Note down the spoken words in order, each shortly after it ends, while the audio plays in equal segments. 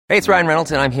Hey, it's Ryan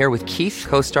Reynolds, and I'm here with Keith,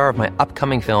 co-star of my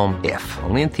upcoming film, If,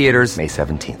 only in theaters May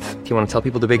 17th. Do you want to tell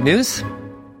people the big news?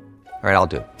 All right, I'll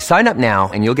do it. Sign up now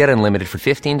and you'll get unlimited for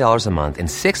 $15 a month and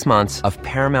 6 months of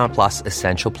Paramount Plus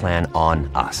Essential Plan on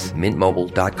us.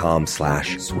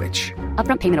 MintMobile.com/switch.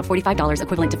 Upfront payment of $45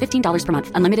 equivalent to $15 per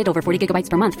month. Unlimited over 40 gigabytes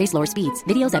per month. Face lower speeds.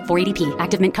 Videos at 480p.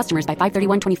 Active Mint customers by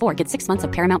 531.24 get 6 months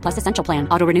of Paramount Plus Essential Plan.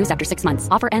 Auto renews after 6 months.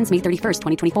 Offer ends May 31st,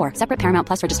 2024. Separate Paramount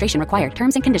Plus registration required.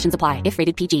 Terms and conditions apply if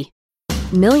rated PG.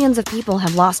 Millions of people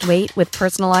have lost weight with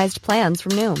personalized plans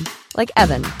from Noom. Like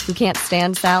Evan, who can't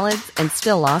stand salads and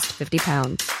still lost 50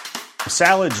 pounds.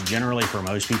 Salads generally for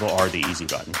most people are the easy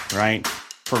button, right?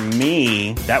 For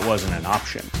me, that wasn't an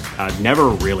option. I never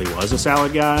really was a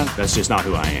salad guy. That's just not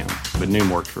who I am. But Noom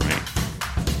worked for me.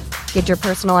 Get your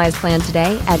personalized plan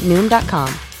today at Noom.com.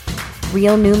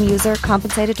 Real Noom user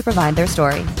compensated to provide their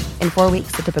story. In 4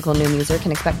 weeks, the typical Noom user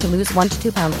can expect to lose 1 to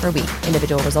 2 pounds per week.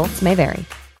 Individual results may vary.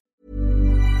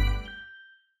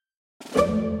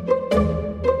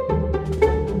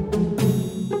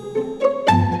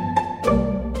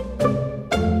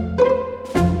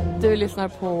 Du lyssnar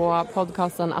på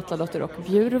podcasten Atladottir och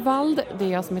Bjurvald. Det är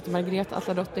jag som heter Margrethe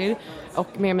Atladottir. Och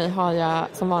med mig har jag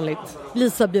som vanligt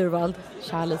Lisa Bjurvald.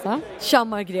 Tja Lisa. Tja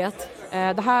Margrethe.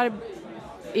 Det här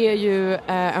är ju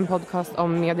en podcast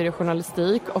om medier och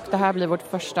journalistik. Och det här blir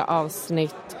vårt första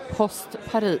avsnitt post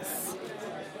Paris.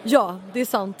 Ja, det är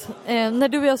sant. När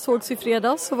du och jag sågs i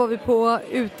fredags så var vi på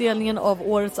utdelningen av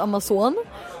årets Amazon.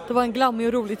 Det var en glammig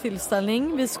och rolig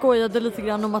tillställning. Vi skojade lite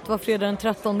grann om att det var fredag den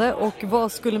 13:e och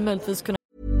vad skulle möjligtvis kunna...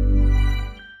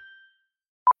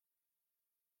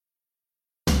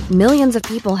 Millions of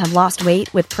people have lost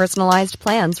weight with personalized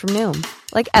plans from Noom.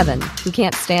 Like Evan, who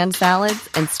can't stand salads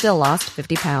and still lost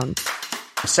 50 pounds.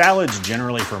 Salads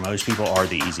generally for most people are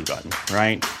the easy button,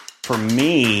 right? For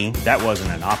me, that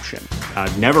wasn't an option. I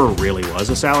never really was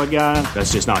a salad guy.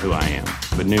 That's just not who I am.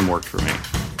 But Noom worked for me.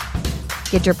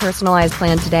 Get your personalized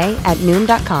plan today at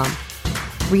Noom.com.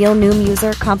 Real Noom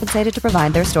user compensated to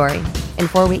provide their story. In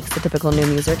 4 weeks, the typical Noom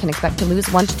user can expect to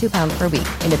lose 1 to 2 pounds per week.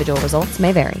 Individual results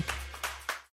may vary.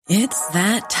 It's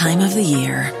that time of the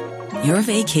year. Your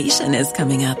vacation is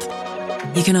coming up.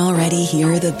 You can already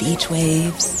hear the beach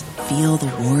waves, feel the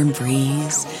warm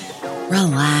breeze,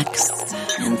 relax,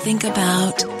 and think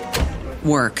about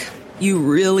work. You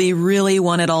really, really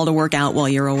want it all to work out while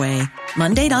you're away.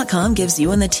 Monday.com gives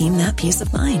you and the team that peace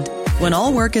of mind. When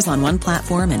all work is on one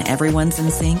platform and everyone's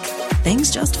in sync,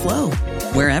 things just flow.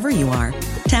 Wherever you are,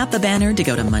 tap the banner to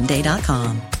go to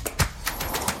Monday.com.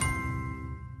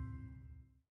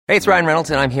 Hey, it's Ryan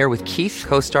Reynolds, and I'm here with Keith,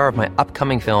 co-star of my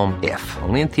upcoming film, If,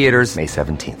 only in theaters May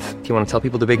 17th. Do you want to tell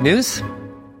people the big news?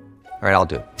 All right,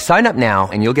 I'll do it. Sign up now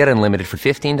and you'll get unlimited for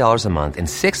 $15 a month and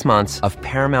 6 months of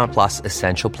Paramount Plus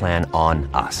Essential Plan on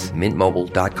us.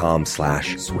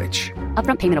 MintMobile.com/switch.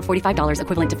 Upfront payment of $45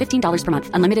 equivalent to $15 per month.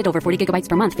 Unlimited over 40 gigabytes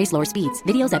per month. Face lower speeds.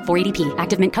 Videos at 480p.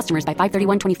 Active Mint customers by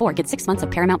 531.24 get 6 months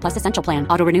of Paramount Plus Essential Plan.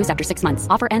 Auto renews after 6 months.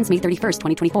 Offer ends May 31st,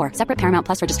 2024. Separate Paramount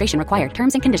Plus registration required.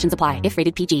 Terms and conditions apply if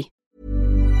rated PG.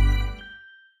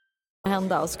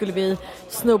 Hända. Skulle vi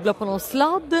snubbla på någon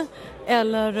sladd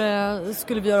eller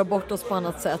skulle vi göra bort oss på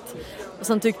annat sätt? Och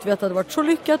sen tyckte vi att det hade varit så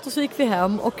lyckat och så gick vi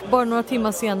hem och bara några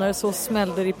timmar senare så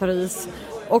smällde det i Paris.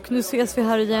 Och nu ses vi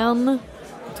här igen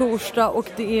torsdag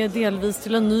och det är delvis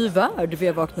till en ny värld vi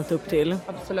har vaknat upp till.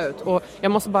 Absolut. Och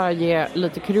jag måste bara ge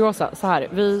lite kuriosa. Så här,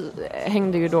 vi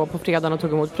hängde ju då på fredagen och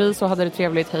tog emot pris och hade det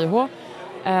trevligt, hej och hå.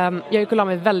 Jag gick och la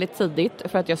mig väldigt tidigt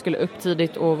för att jag skulle upp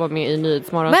tidigt och vara med i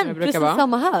Nyhetsmorgon. Men precis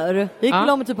samma här. Jag gick och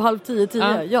la mig typ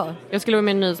 9:30. Ja. Jag skulle vara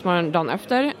med i Nyhetsmorgon dagen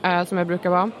efter som jag brukar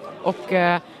vara. Och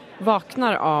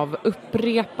vaknar av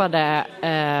upprepade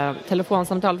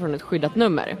telefonsamtal från ett skyddat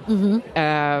nummer.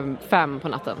 5 på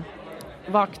natten.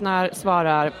 Vaknar,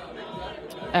 svarar,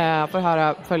 får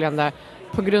höra följande: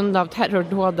 på grund av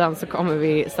terrordåden så kommer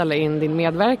vi ställa in din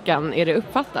medverkan. Är det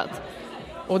uppfattat?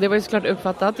 Och det var ju såklart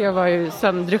uppfattat. Jag var ju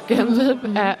sömndrucken typ.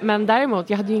 Men däremot,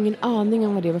 jag hade ju ingen aning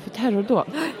om vad det var för terrordåd.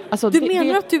 Alltså, du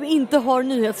menar att du inte har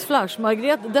nyhetsflash,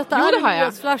 Margrethe? Detta är en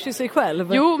nyhetsflash i sig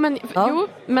själv. Jo,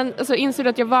 men alltså, insåg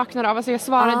att jag vaknade av. Alltså, jag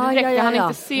svarade direkt. Jag hann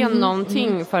inte se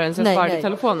någonting förrän jag svarade i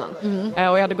telefonen. Och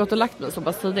jag hade gått och lagt mig så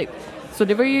pass tidigt. Så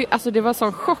det var ju, alltså det var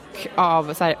sån chock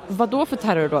av så här, vad då för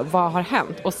terror då? Vad har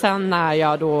hänt? Och sen när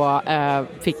jag då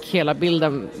fick hela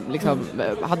bilden, liksom,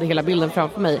 hade hela bilden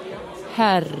framför mig.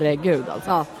 Herregud alltså.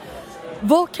 Ja.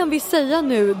 Vad kan vi säga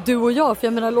nu, du och jag? För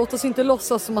jag menar, låt oss inte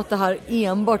låtsas som att det här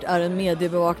enbart är en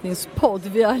mediebevakningspodd.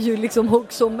 Vi är ju liksom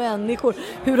också människor.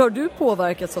 Hur har du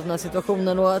påverkats av den här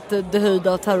situationen och att det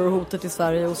höjda terrorhotet i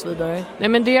Sverige och så vidare? Nej,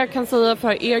 men det jag kan säga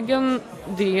för egen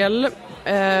del,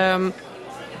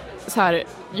 så här,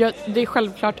 det är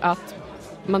självklart att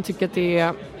man tycker att det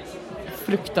är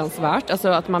fruktansvärt. Alltså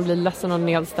att man blir ledsen och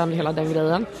nedstämd hela den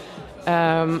grejen.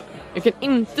 Jag kan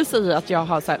inte säga att jag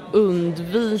har så här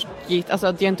undvikit, alltså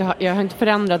att jag har inte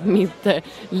förändrat mitt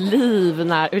liv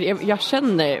när jag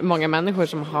känner många människor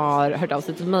som har hört av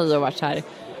sig till mig och varit så här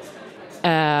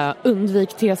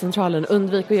undvik T-centralen,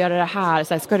 undvik att göra det här,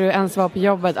 så här, ska du ens vara på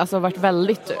jobbet, alltså varit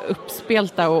väldigt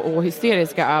uppspelta och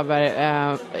hysteriska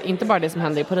över inte bara det som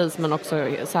hände i Paris men också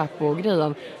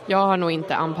Säpo-grejen. Jag har nog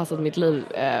inte anpassat mitt liv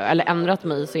eller ändrat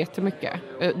mig så jättemycket.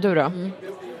 Du då?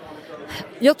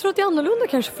 Jag tror att det är annorlunda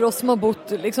kanske för oss som har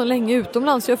bott liksom länge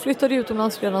utomlands. Jag flyttade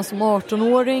utomlands redan som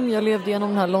 18-åring. Jag levde igenom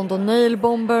den här London Nail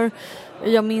Bomber.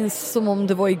 Jag minns som om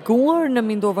det var igår när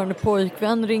min dåvarande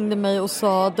pojkvän ringde mig och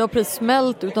sa det har precis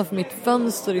smält utanför mitt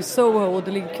fönster i Soho och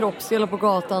det ligger kroppsdelar på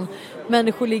gatan.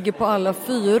 Människor ligger på alla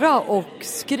 4 och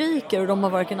skriker och de har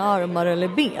varken armar eller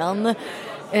ben.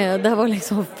 Det här var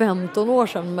liksom 15 år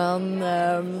sedan, men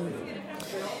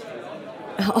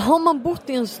har man bott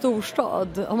i en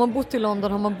storstad, har man bott i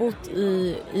London, har man bott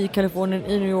i Kalifornien,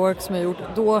 i New York som jag gjort,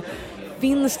 då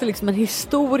finns det liksom en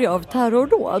historia av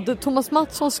terrordåd. Thomas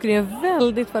Mattsson skrev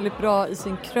väldigt, väldigt bra i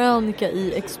sin krönika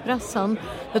i Expressen,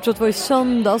 jag tror att det var i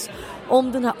söndags,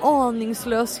 om den här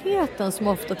aningslösheten som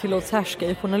ofta tillåts härska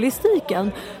i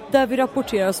journalistiken, där vi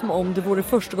rapporterar som om det vore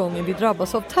första gången vi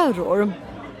drabbas av terror.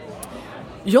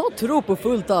 Jag tror på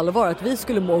fullt allvar att vi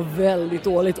skulle må väldigt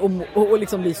dåligt och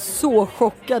liksom bli så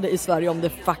chockade i Sverige om det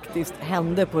faktiskt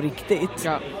hände på riktigt.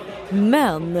 Ja.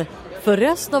 Men för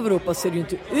resten av Europa ser det ju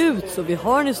inte ut så. Vi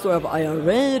har en historia av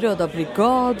IRA, Röda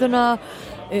brigaderna,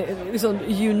 liksom,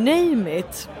 you name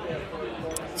it,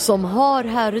 som har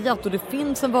härjat, och det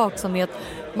finns en vaksamhet.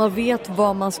 Man vet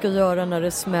vad man ska göra när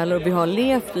det smäller, och vi har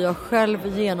levt, jag har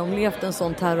själv genomlevt en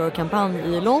sån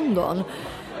terrorkampanj i London.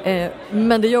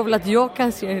 Men det gör väl att jag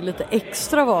kan se lite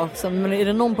extra vaksam. Men är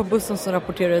det någon på bussen som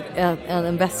rapporterar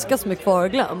en väska som är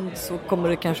kvarglömd, så kommer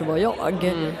det kanske vara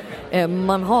jag.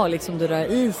 Man har liksom det där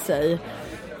i sig.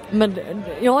 Men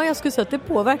ja, jag skulle säga att det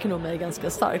påverkar nog mig ganska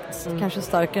starkt. Kanske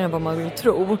starkare än vad man vill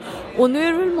tro. Och nu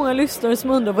är det väl många lyssnare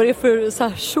som undrar vad det är för så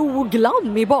här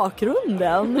tjoglam i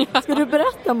bakgrunden. Ska du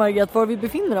berätta, Margret, var vi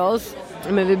befinner oss?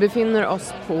 Men vi befinner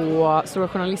oss på Stora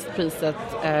Journalistpriset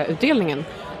utdelningen.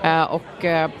 Och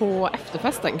på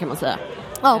efterfesten kan man säga.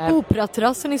 Ja, på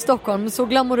Operaterrassen i Stockholm. Så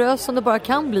glamorös som det bara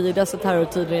kan bli i dessa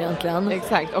terrortider egentligen.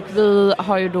 Exakt, och vi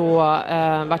har ju då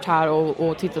varit här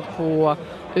och tittat på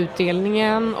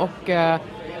utdelningen. Och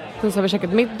sen så har vi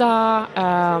käkat middag.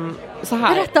 Så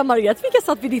här. Berätta, Margret, vilka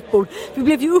satt vid ditt bord? Vi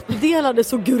blev ju uppdelade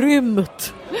så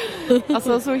grymt.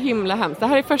 Alltså så himla hemskt. Det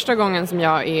här är första gången som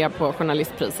jag är på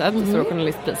journalistpriset, Stora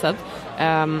Journalistpriset.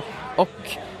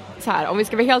 Och så här, om vi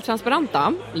ska vara helt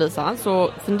transparenta, Lisa, så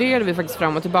funderade vi faktiskt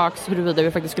fram och tillbaks huruvida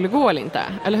vi faktiskt skulle gå eller inte,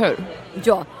 eller hur?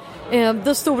 Ja,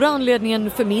 den stora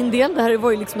anledningen för min del, det här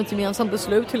var ju liksom ett gemensamt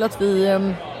beslut till att vi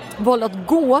valde att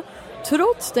gå,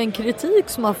 trots den kritik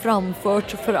som har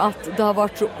framförts för att det har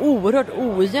varit så oerhört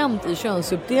ojämnt i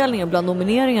könsuppdelningen bland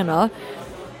nomineringarna.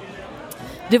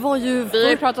 Det var ju vi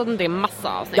har ju pratat om det massa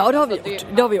avsnitt. Ja,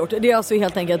 det har vi gjort. Det är alltså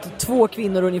helt enkelt 2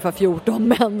 kvinnor och ungefär 14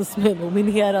 män som är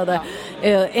nominerade. Ja.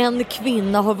 En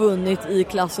kvinna har vunnit i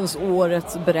klassens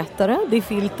årets berättare. Det är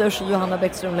Filters Johanna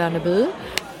Bäckström Lerneby.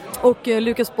 Och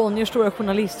Lukas Bonniers stora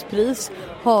journalistpris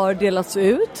har delats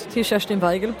ut till Kerstin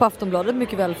Weigel på Aftonbladet.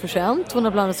 Mycket välförtjänt. Hon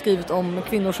har bland annat skrivit om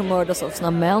kvinnor som mördas av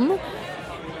sina män.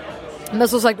 Men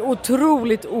som sagt,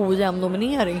 otroligt ojämn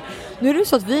nominering. Nu är det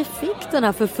så att vi fick den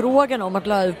här förfrågan om att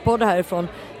livepodda härifrån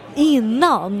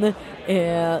innan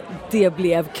det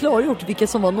blev klargjort vilka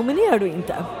som var nominerade och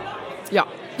inte.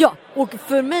 Ja, och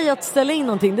för mig att ställa in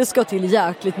någonting, det ska till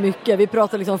jäkligt mycket. Vi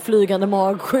pratar liksom flygande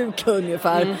magsjuka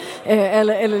ungefär.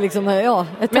 Eller liksom, ja,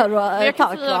 ett terrorattack. Men jag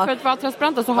kan säga, för att vara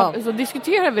transparenta så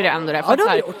diskuterar vi det ändå. Ja, det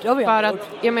har vi gjort. För att,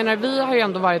 jag menar, vi har ju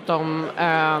ändå varit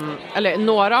eller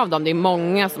några av dem, det är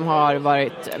många som har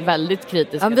varit väldigt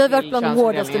kritiska. Vi har varit bland de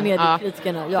hårdaste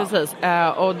mediekritikerna. Ja. Precis,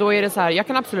 och då är det så här, jag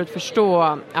kan absolut förstå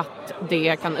att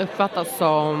det kan uppfattas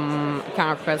som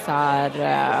kanske så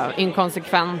här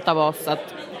inkonsekvent av oss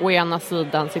att å ena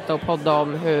sidan sitta och podda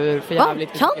om hur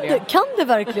förjävligt kan det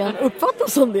verkligen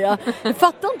uppfattas som det?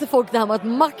 Fattar inte folk det här med att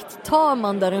makt tar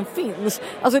man där den finns?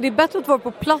 Alltså det är bättre att vara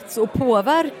på plats och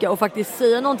påverka och faktiskt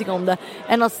säga någonting om det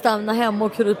än att stanna hemma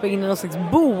och krypa in i någon slags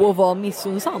bo och vara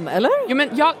missunnsam, eller? Jo, men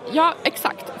ja,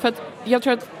 exakt. För att jag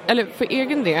tror att, eller för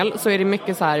egen del så är det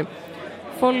mycket så här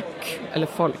folk.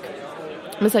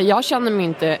 Men så här, jag känner mig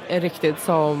inte riktigt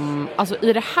som, alltså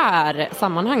i det här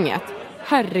sammanhanget,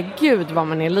 herregud vad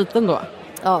man är liten då.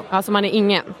 Ja. Alltså man är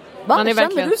ingen. Man är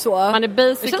verkligen, du så? Man är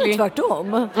basically... Jag känner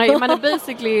tvärtom. Nej, man är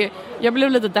basically... Jag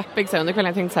blev lite deppig så under kvällen.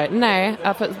 Jag tänkte så här, nej,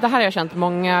 för det här har jag känt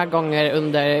många gånger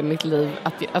under mitt liv.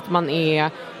 Att man är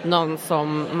någon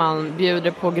som man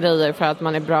bjuder på grejer för att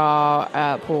man är bra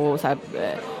på så här,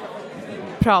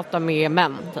 prata med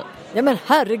män, typ. Ja men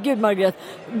herregud Margaret,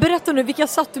 berätta nu, vilka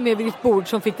satt du med vid ditt bord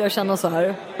som fick dig att känna så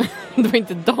här? Det var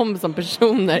inte de som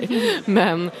personer,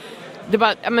 men det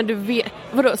var, men du vet,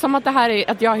 vadå, som att det här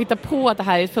är, att jag hittar på att det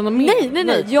här är ett fenomen.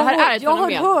 Nej. Jag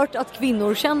har hört att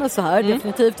kvinnor känner så här,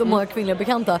 definitivt, och många kvinnliga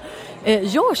bekanta.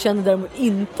 Jag känner däremot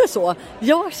inte så.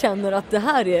 Jag känner att det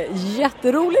här är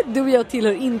jätteroligt. Du och jag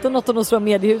tillhör inte något av de stora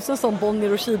mediehusen som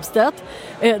Bonnier och Schibsted.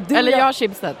 Eller jag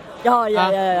Schibsted. Ja.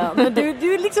 Men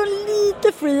du är liksom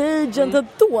lite free agent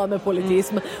då med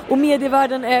politism. Och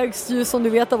medievärlden ägs ju som du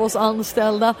vet av oss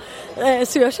anställda.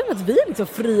 Så jag känner att vi är liksom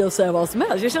fria att säga vad som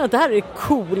helst. Jag känner att det här är det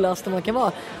coolaste man kan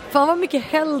vara. Fan vad mycket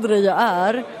hellre jag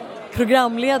är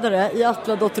programledare i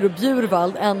Atla Dotter och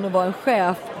Bjurvald än att vara en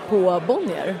chef på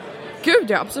Bonnier. Gud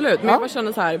ja, absolut. Men jag bara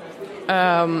känner så här...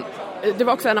 det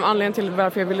var också en av anledningarna till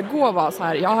varför jag ville gå var så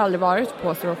här. Jag har aldrig varit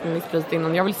på Stora Journalistpriset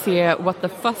innan. Jag vill se what the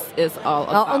fuss is all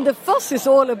about. Ja, and the fuss is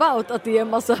all about att det är en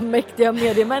massa mäktiga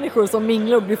mediemänniskor som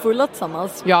minglar och blir fulla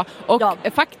tillsammans. Ja, och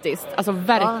faktiskt, alltså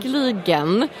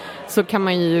verkligen så kan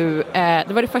man ju...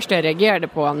 det var det första jag reagerade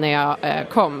på när jag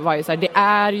kom. Var ju så här, det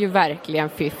är ju verkligen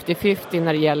 50-50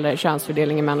 när det gäller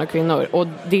könsfördelningen män och kvinnor. Och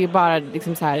det är bara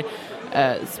liksom så här...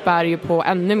 spär ju på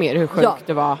ännu mer hur sjukt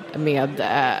det var med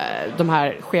de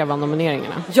här skeva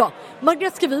nomineringarna. Ja,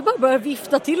 Margaret, ska vi bara börja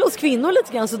vifta till oss kvinnor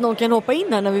lite grann så att någon kan hoppa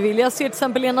in här när vi vill. Jag ser till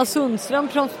exempel Lena Sundström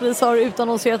framförallt har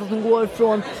utannonserat att hon går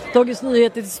från Dagens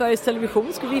Nyheter till Sveriges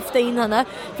Television. Ska vi vifta in henne?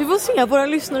 Vi får se, våra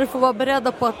lyssnare får vara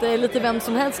beredda på att lite vem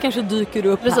som helst kanske dyker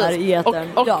upp här i etern.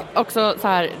 Och också så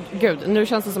här, gud, nu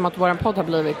känns det som att våran podd har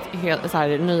blivit helt så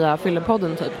här nya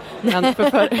fyllepodden typ. Men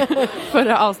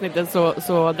förra avsnittet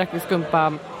så drack vi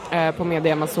skumpa på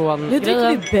Media Amazon. Nu dricker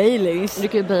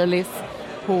vi Baileys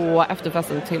på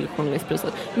efterfesten till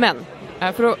journalistpriset. Men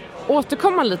för att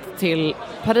återkomma lite till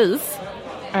Paris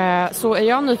så är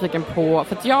jag nyfiken på,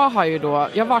 för att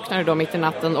jag vaknade då mitt i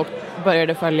natten och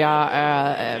började följa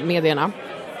medierna.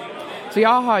 Så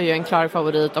jag har ju en klar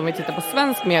favorit om vi tittar på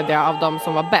svensk media av de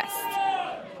som var bäst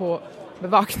på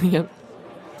bevakningen.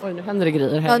 Oj, nu händer det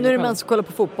grejer här. Ja, nu är det män som kollar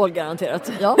på fotboll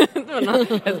garanterat. Ja.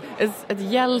 ett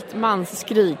hjält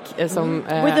mansskrik som...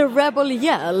 With a rebel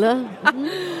yell.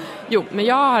 Jo, men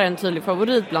jag har en tydlig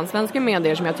favorit bland svenska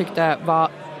medier som jag tyckte var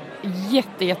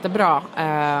jättebra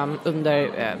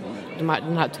under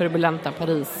den här turbulenta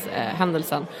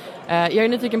Paris-händelsen. Jag är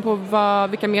nyfiken på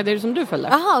vilka medier som du följde.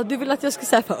 Aha, du vill att jag ska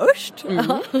säga först?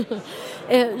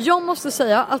 Jag måste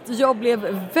säga att jag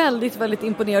blev väldigt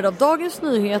imponerad av Dagens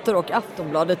Nyheter och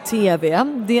Aftonbladet TV.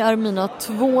 Det är mina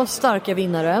 2 starka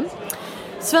vinnare.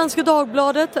 Svenska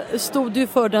Dagbladet stod ju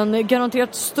för den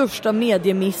garanterat största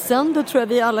mediemissen. Det tror jag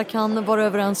vi alla kan vara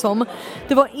överens om.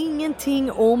 Det var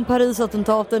ingenting om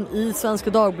Paris-attentaten i Svenska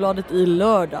Dagbladet i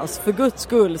lördags. För guds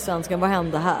skull, svenskan, vad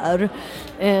hände här?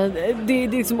 Det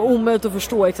är liksom omöjligt att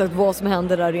förstå exakt vad som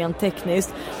hände där rent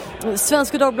tekniskt.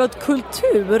 Svenska Dagbladet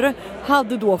Kultur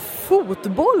hade då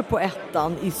fotboll på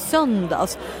ettan i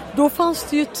söndags. Då fanns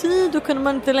det ju tid, då kunde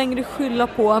man inte längre skylla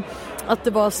på att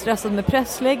det var stressat med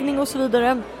pressläggning och så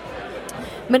vidare.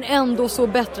 Men ändå så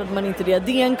bättrade man inte det.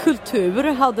 DN Kultur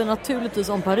hade naturligtvis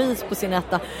om Paris på sin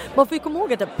etta. Man får ju komma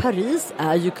ihåg att Paris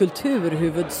är ju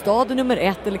kulturhuvudstad nummer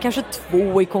 1 eller kanske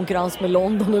 2 i konkurrens med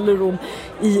London eller Rom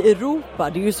i Europa.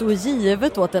 Det är ju så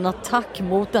givet då att en attack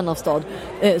mot denna stad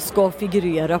ska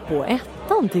figurera på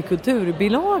ettan till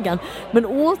kulturbilagan. Men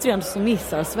återigen så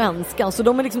missar svenskan. Så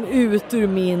de är liksom ut ur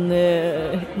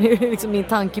min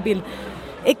tankebild.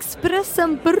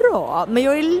 Expressen bra, men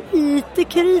jag är lite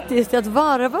kritisk till att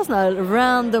varva såna här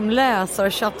random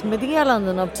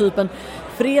läsarchattmeddelanden av typen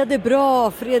fred är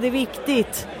bra, fred är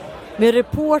viktigt, med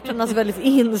reporternas väldigt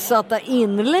insatta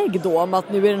inlägg då om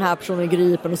att nu är den här personen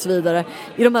gripen och så vidare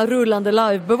i de här rullande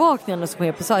livebevakningarna som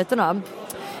är på sajterna.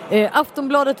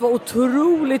 Aftonbladet var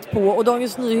otroligt på och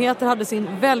Dagens Nyheter hade sin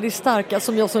väldigt starka,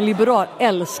 som jag som liberal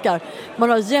älskar. Man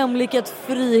har jämlikhet,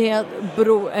 frihet,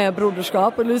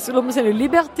 broderskap, eller låt mig säga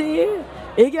liberté,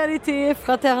 égalité,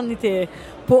 fraternité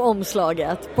på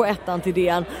omslaget, på ettan till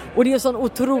DN. Och det är en sån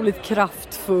otroligt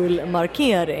kraftfull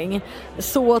markering.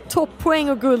 Så topppoäng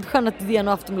och guldstjärna till DN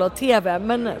och Aftonbladet TV.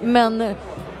 Men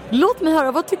låt mig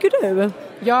höra, vad tycker du?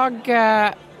 Jag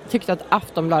tyckte att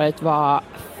Aftonbladet var...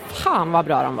 Fan vad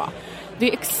bra de var. Det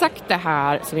är exakt det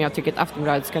här som jag tycker att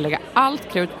Aftonbladet ska lägga allt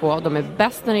krut på. De är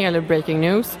bäst när det gäller breaking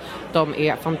news. De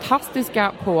är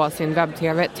fantastiska på sin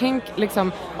webb-tv. Tänk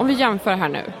liksom, om vi jämför här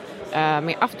nu.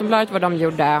 med Aftonbladet vad de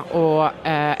gjorde och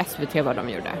SVT vad de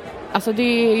gjorde. Alltså det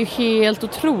är ju helt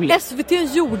otroligt. SVT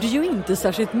gjorde ju inte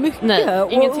särskilt mycket. Nej,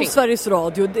 och Sveriges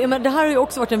Radio. Men det här har ju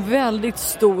också varit en väldigt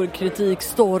stor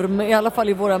kritikstorm, i alla fall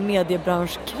i våra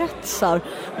mediebranschkretsar,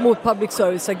 mot public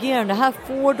service agerande. Här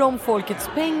får de folkets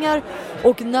pengar,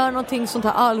 och när någonting sånt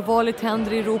här allvarligt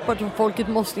händer i Europa som folket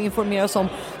måste informeras om,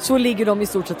 så ligger de i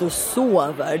stort sett och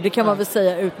sover. Det kan man väl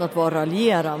säga utan att vara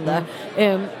raljerande.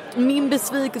 Min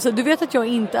besvikelse, du vet att jag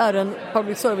inte är en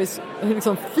public service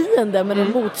liksom fiende, men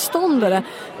en motståndare.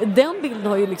 Den bilden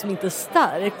har ju liksom inte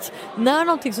stärkt. När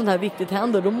någonting sånt här viktigt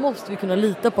händer, då måste vi kunna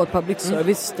lita på att public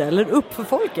service ställer upp för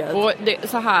folket. Och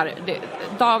så här,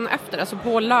 dagen efter, alltså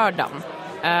på lördagen,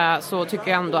 så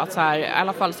tycker jag ändå att så här, i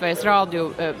alla fall Sveriges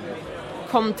Radio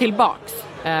kom tillbaks.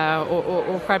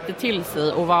 Och skärpte till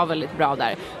sig och var väldigt bra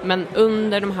där. Men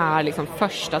under de här liksom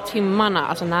första timmarna,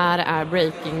 alltså när det är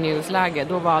breaking news-läge,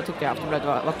 då tyckte jag att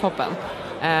det var toppen.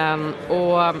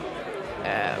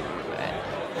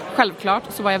 Självklart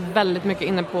så var jag väldigt mycket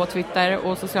inne på Twitter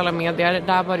och sociala medier.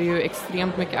 Där var det ju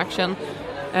extremt mycket action.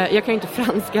 Jag kan ju inte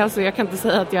franska, så jag kan inte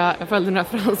säga att jag följde några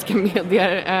franska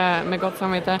medier med gott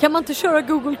samvete. Kan man inte köra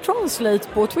Google Translate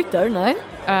på Twitter? Nej.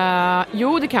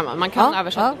 Jo, det kan man. Man kan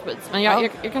översätta tweets. Men jag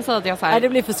kan säga att jag så här, nej, det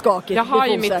blir för skakigt. Jag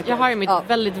har ju mitt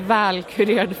väldigt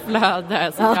välkurerade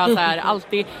flöde som jag så här,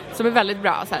 alltid, som är väldigt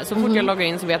bra. Så fort jag loggar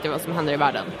in så vet jag vad som händer i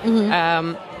världen.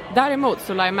 Däremot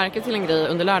så la jag märke till en grej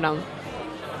under lördagen.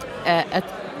 Ett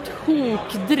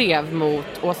tokdrev mot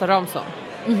Åsa Romson.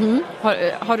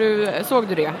 Såg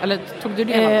du det? Eller tog du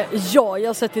det? Ja, jag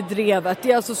har sett det drevet.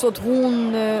 Det är alltså så att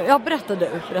hon... berätta.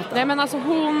 Nej, men alltså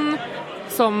hon,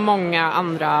 som många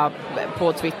andra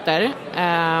på Twitter,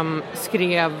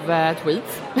 skrev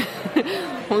tweets.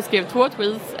 Hon skrev 2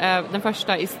 tweets. Den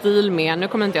första i stil med... Nu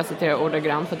kommer inte jag citera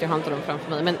ordagrant för att jag har inte dem framför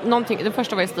mig. Men den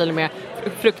första var i stil med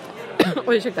frukt...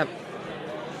 Oj, ursäkta.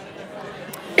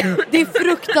 Det är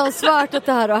fruktansvärt att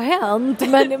det här har hänt,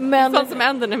 men... Sånt som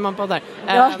händer när man poddar.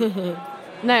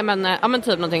 Nej, men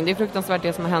typ någonting. Det är fruktansvärt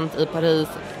det som har hänt i Paris.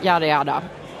 Jada.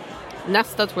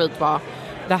 Nästa tweet var: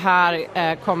 det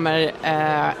här kommer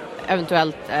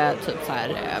eventuellt typ så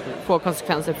här, få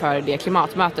konsekvenser för det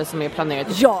klimatmöte som är planerat.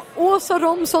 Ja, Åsa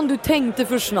Romson, du tänkte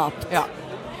för snabbt. Ja.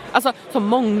 Alltså, som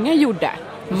många gjorde.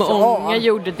 Många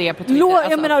gjorde det på Twitter.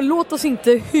 Jag menar, låt oss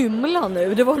inte hymla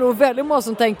nu. Det var nog väldigt många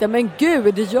som tänkte, men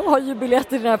gud, jag har ju biljetter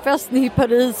till den här festen i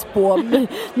Paris på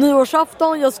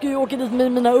nyårsafton. Jag ska ju åka dit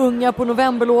med mina unga på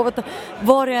novemberlovet.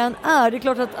 Vad det än är. Det är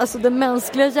klart att alltså, den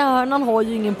mänskliga hjärnan har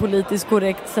ju ingen politiskt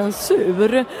korrekt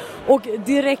censur. Och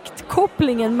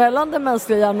direktkopplingen mellan den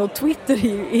mänskliga hjärnan och Twitter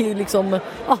är liksom,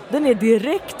 den är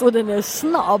direkt och den är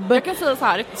snabb. Jag kan säga så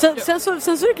här. Sen så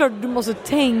är det klart att du måste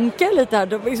tänka lite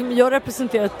här. Liksom, jag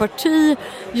representerar ett parti,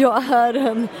 jag är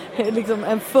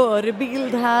en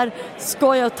förebild här.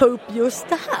 Ska jag ta upp just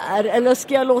det här? Eller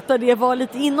ska jag låta det vara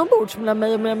lite inombords mellan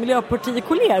mig och mina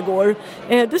miljöpartikollegor?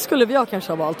 Det skulle jag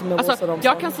kanske ha valt med Åsa Romson.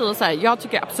 Jag kan säga så här, jag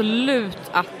tycker absolut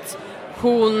att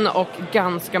hon och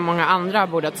ganska många andra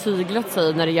borde ha tyglat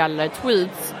sig när det gäller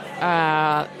tweets.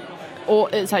 Och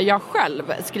så här, jag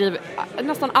själv skriver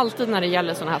nästan alltid när det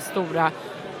gäller såna här stora,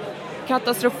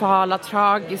 katastrofala,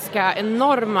 tragiska,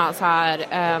 enorma så här,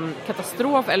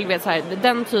 katastrof eller vet, så här,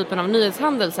 den typen av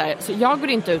nyhetshändelser. Så jag går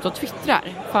inte ut och twittrar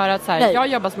för att så här, jag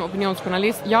jobbar som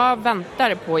opinionsjournalist. Jag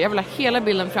väntar på, jag vill ha hela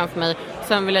bilden framför mig.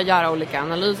 Sen vill jag göra olika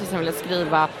analyser, sen vill jag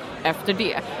skriva efter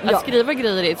det. Att skriva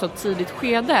grejer i ett så tidigt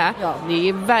skede, det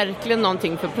är verkligen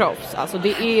någonting för proffs. Alltså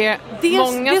det är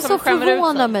många det som skämmer ut sig. Det som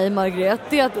förvånar mig, Margret,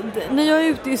 det är att när jag är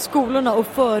ute i skolorna och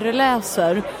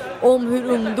föreläser om hur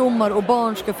ungdomar och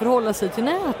barn ska förhålla sig till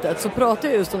nätet, så pratar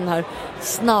jag just om den här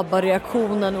snabba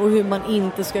reaktionen och hur man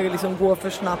inte ska liksom gå för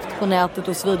snabbt på nätet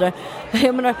och så vidare.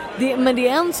 Jag menar, men det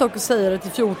är en sak att säga det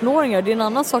till 14-åringar, det är en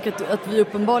annan sak att vi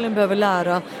uppenbarligen behöver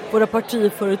lära våra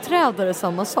partiföreträdare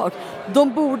samma sak.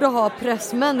 De borde ha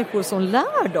pressmänniskor som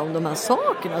lär dem de här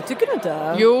sakerna, tycker du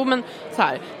inte? Jo, men så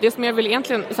här, det som jag vill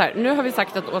egentligen så här, nu har vi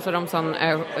sagt att Åsa Romson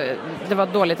det var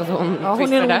dåligt att hon twittrade.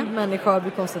 Hon är en ond människa, har vi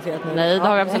konstaterat nu. Nej, det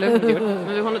har vi absolut inte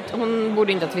gjort. Hon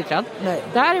borde inte ha twittrat. Nej.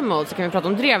 Däremot så kan vi prata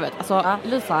om drevet. Alltså,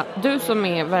 Lisa, du som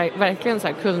är verkligen så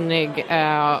här kunnig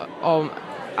om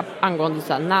angående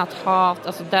så här näthat,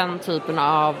 alltså den typen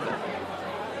av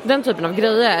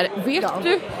grejer. Vet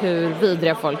du hur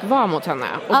vidriga folk var mot henne?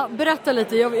 Berätta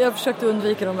lite, jag försökte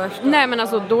undvika de värsta. Nej, men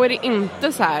alltså då är det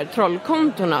inte så här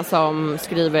trollkontorna som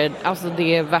skriver, alltså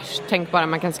det är värst tänkbara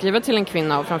man kan skriva till en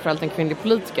kvinna och framförallt en kvinnlig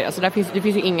politiker. Alltså det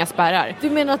finns ju inga spärrar. Du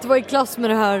menar att det var i klass med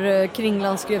det här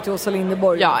Kringland skrev till Åsa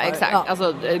Linderborg? Ja, exakt. Ja.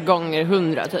 Alltså gånger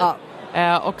 100 typ. Ja.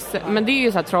 Men det är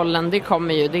ju så här, trollen, det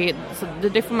kommer ju,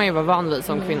 det får man ju vara van vid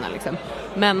som kvinna liksom.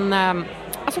 Men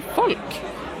alltså folk,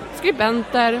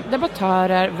 skribenter,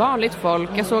 debattörer, vanligt folk.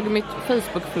 Jag såg i mitt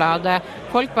Facebookflöde,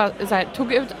 folk bara så här,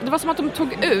 tog ut, det var som att de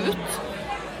tog ut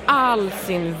all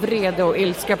sin vrede och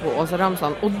ilska på Åsa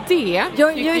Romson. Och det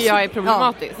tycker jag är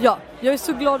problematiskt. Ja, jag är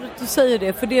så glad att du säger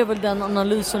det, för det är väl den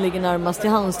analys som ligger närmast till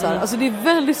hands där. Alltså det är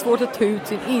väldigt svårt att ta ut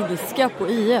sin ilska på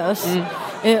IS.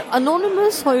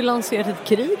 Anonymous har ju lanserat ett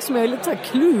krig som jag är lite så här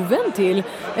kluven till.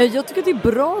 Jag tycker att det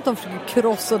är bra att de försöker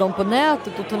krossa dem på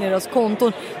nätet och ta ner deras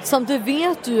konton. Samtidigt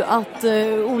vet du att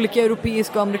olika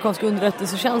europeiska och amerikanska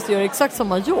underrättelsetjänster gör exakt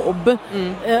samma jobb.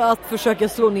 Att försöka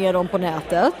slå ner dem på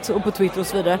nätet och på Twitter och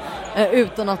så vidare,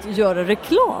 utan att göra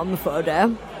reklam för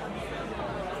det.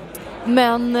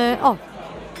 Men ja.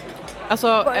 Alltså,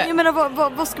 jag menar,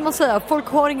 vad ska man säga? Folk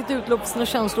har inget utlopp för sina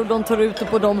känslor. De tar ut det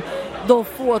på de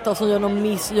fåtal som gör någon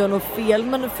miss, gör något fel.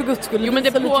 Men för guds skull, jo, men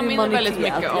det påminner väldigt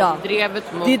mycket om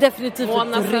drevet mot det är definitivt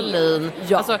Mona Sahlin.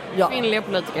 Alltså kvinnliga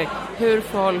politiker. Hur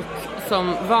folk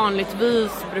som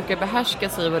vanligtvis brukar behärska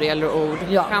sig vad det gäller ord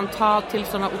kan ta till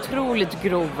sådana otroligt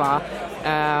grova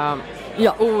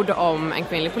ord om en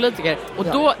kvinnlig politiker. Och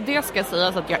då, det ska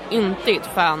sägas att jag inte är ett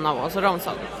fan av Åsa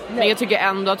Romson. Men jag tycker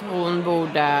ändå att hon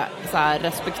borde så här,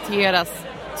 respekteras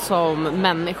som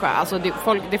människa. Alltså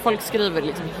det folk skriver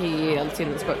liksom helt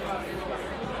sinnessjukt.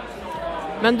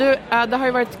 Men du, det har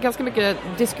ju varit ganska mycket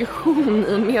diskussion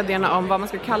i medierna om vad man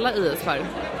ska kalla IS för.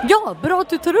 Ja, bra att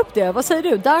du tar upp det. Vad säger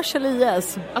du? Daesh eller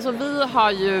IS? Alltså vi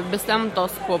har ju bestämt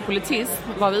oss på politism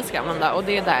vad vi ska använda, och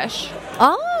det är Daesh.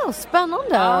 Spännande.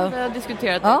 Ja, vi har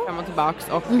diskuterat det fram och tillbaks.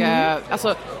 Och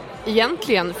alltså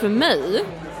egentligen för mig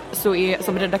så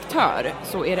som redaktör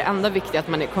så är det enda viktiga att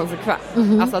man är konsekvent.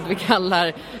 Alltså att vi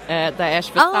kallar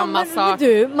Daesh för samma sak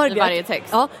i varje text.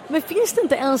 Ja, men finns det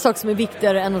inte en sak som är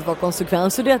viktigare än att vara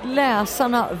konsekvent, så det är att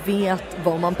läsarna vet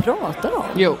vad man pratar om.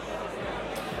 Jo.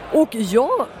 Och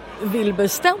jag vill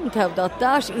bestämt hävda att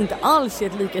Daesh inte alls är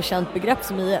ett lika känt begrepp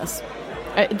som IS.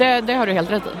 Det har du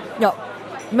helt rätt i. Ja.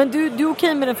 Men du är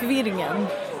okej med den förvirringen?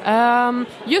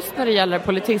 Just när det gäller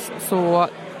politiskt så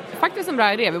faktiskt en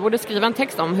bra idé. Vi borde skriva en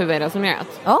text om hur vi har resonerat.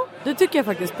 Ja, det tycker jag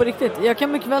faktiskt på riktigt. Jag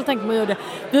kan mycket väl tänka mig att göra det.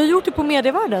 Vi har gjort det på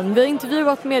medievärlden. Vi har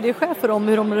intervjuat mediechefer om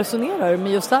hur de resonerar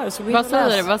med just det här. Så vad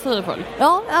säger folk?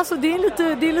 Ja, alltså det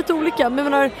är lite olika.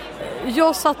 Men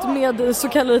jag satt med så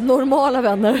kallade normala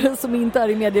vänner som inte är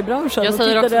i mediebranschen. Jag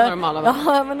säger också normala vänner.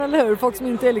 Ja, men eller hur? Folk som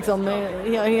inte är liksom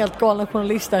helt galna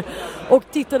journalister. Och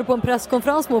tittade på en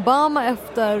presskonferens med Obama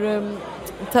efter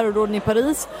terrordåden i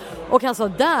Paris. Och han sa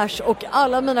Daesh, och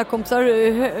alla mina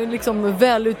kompisar liksom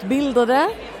välutbildade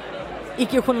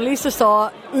icke-journalister sa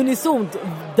unisont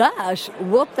Daesh,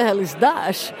 what the hell is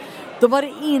Daesh? De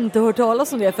hade inte hört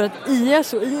talas om det, för att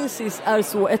IS och ISIS är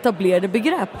så etablerade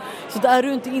begrepp. Så där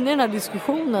du inte inne i den här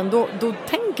diskussionen, då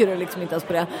tänker du liksom inte ens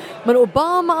på det. Men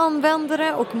Obama använder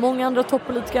det och många andra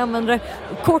toppolitiker använder det.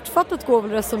 Kortfattat går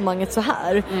väl resonemanget så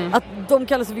här. Att de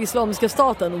kallas för Islamiska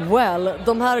staten. Well,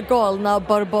 de här galna,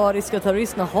 barbariska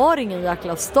terroristerna har ingen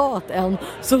jäkla stat än.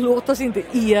 Så låt oss inte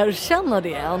erkänna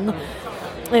det än.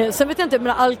 Sen vet jag inte,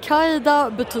 men Al-Qaida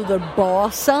betyder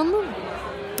basen.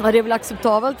 Ja, det är väl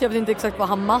acceptabelt. Jag vet inte exakt vad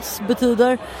Hamas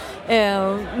betyder.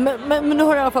 Men nu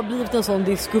har det i alla fall blivit en sån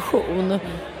diskussion.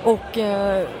 Och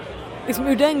liksom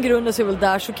ur den grunden så är väl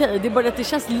Daesh okej. Det är bara att det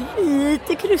känns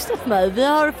lite krystat för mig. Vi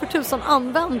har för tusan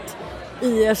använt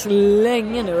IS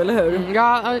länge nu, eller hur?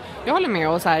 Ja, jag håller med.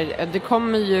 Och så här, det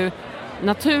kommer ju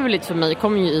naturligt för mig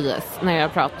kommer ju IS när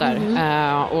jag pratar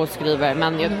och skriver.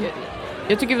 Men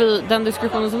jag tycker den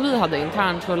diskussionen som vi hade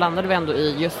internt, så landade vi ändå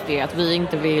i just det att vi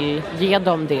inte vill ge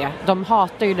dem det. De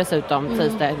hatar ju dessutom,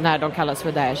 sägs det, när de kallas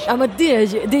för Daesh. Ja, men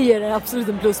det ger absolut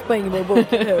en pluspoäng i vår bok.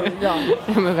 Ja.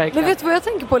 Ja, men verkligen. Men vet du vad jag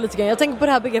tänker på lite grann? Jag tänker på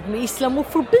det här begreppet med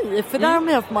islamofobi. För där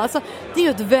menar man, alltså, det är ju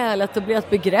ett väletablerat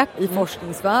begrepp i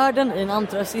forskningsvärlden, i den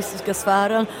antirasistiska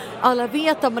sfären. Alla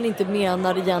vet att man inte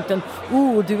menar egentligen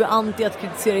du är anti att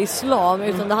kritisera islam,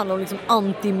 utan det handlar om liksom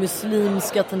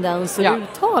antimuslimska tendenser och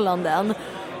uttalanden.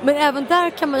 Men även där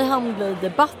kan man ju hamna i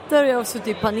debatter. Jag har suttit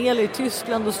i paneler i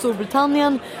Tyskland och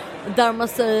Storbritannien där man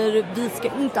säger vi ska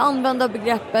inte använda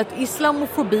begreppet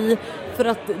islamofobi för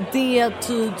att det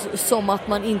tyds som att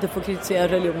man inte får kritisera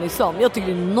religion i islam. Jag tycker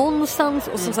det är nonsens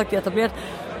och som sagt etablerat.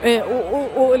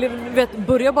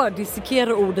 Börja bara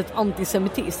dissekera ordet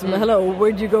antisemitism. Hello,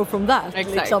 where do you go from that?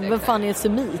 Exakt, liksom, vem fan är en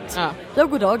semit? Ja.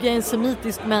 Jag är en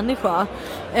semitisk människa.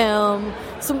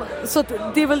 Så att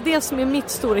det är väl det som är mitt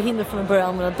stora hinder från att börja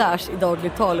använda Daesh i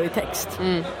dagligt tal och i text.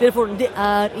 Det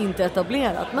är inte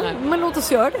etablerat, men låt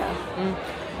oss göra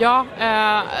det. Ja,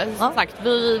 som sagt,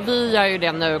 vi gör ju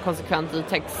det nu konsekvent i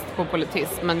text på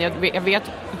politism, men jag vet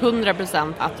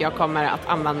 100% att jag kommer att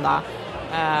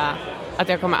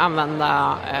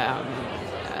använda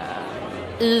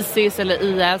ISIS eller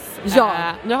IS. Ja.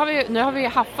 Nu har vi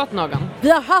haffat någon. Vi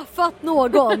har haffat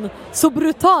någon så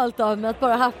brutalt av med att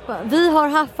bara haffa. Vi har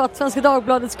haffat Svenska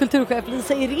Dagbladets kulturchef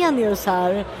Lisa Irenius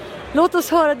här. Låt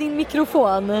oss höra din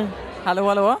mikrofon.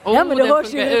 Hallå? Ja, men det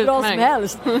hörs ju hur bra som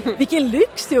helst. Vilken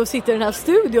lyx det är att sitta i den här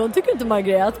studion, tycker inte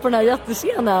Margret, på den här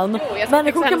jättescenen.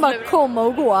 Människor kan bara komma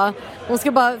och gå. Hon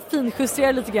ska bara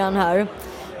finjustera lite grann här.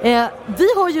 Vi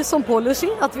har ju som policy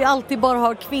att vi alltid bara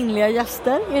har kvinnliga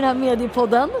gäster i den här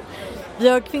mediepodden. Vi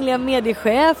har kvinnliga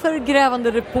mediechefer,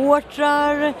 grävande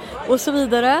reportrar och så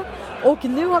vidare. Och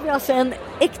nu har vi alltså en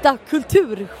äkta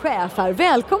kulturchef här.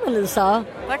 Välkommen Lisa!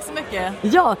 Tack så mycket!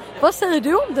 Ja, vad säger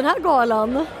du om den här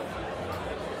galan?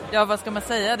 Ja, vad ska man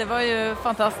säga? Det var ju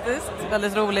fantastiskt.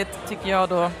 Väldigt roligt tycker jag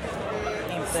då.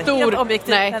 Stor vinst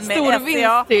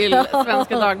till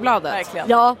Svenska Dagbladet. Verkligen.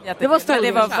 Ja, det var stor. Men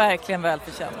det var verkligen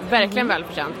välförtjänt. Verkligen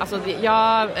välförtjänt. Alltså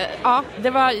det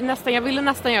var nästan, jag ville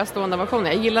nästan göra stående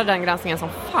ovationer. Jag gillar den granskningen som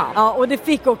fan. Ja, och det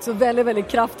fick också väldigt, väldigt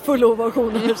kraftfulla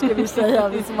ovationer ska vi säga,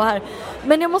 vi som var här.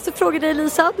 Men jag måste fråga dig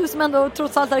Lisa, du som ändå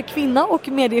trots allt är kvinna och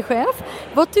mediechef.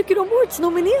 Vad tycker du om årets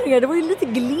nomineringar? Det var ju lite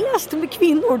glest med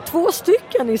kvinnor, 2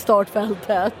 stycken i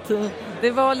startfältet.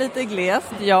 Det var lite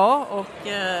glest, ja, och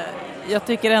jag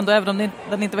tycker ändå, även om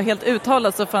den inte var helt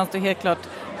uttalad, så fanns det helt klart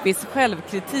viss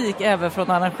självkritik även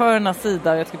från arrangörernas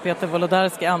sida. Jag tycker Peter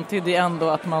Wolodarski antydde ändå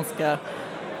att man ska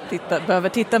behöver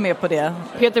titta mer på det.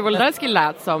 Peter Wolodarski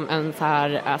lät som en så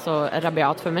här, alltså,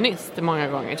 rabiat feminist många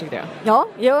gånger, tyckte jag. Ja,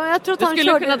 jag tror att han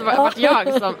skulle kunna varit jag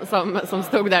som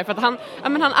stod där, för att han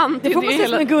antydde det får man se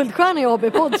som en guldstjärna i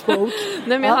AB Podsbok.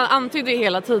 Nej, men han antydde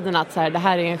hela tiden att så här, det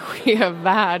här är en skev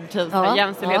värld, typ,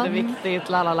 jämställdhet är viktigt,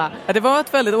 lalala. Ja, det var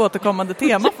ett väldigt återkommande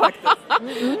tema faktiskt.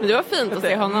 Men det var fint att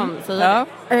se honom säga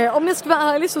det. Om jag ska vara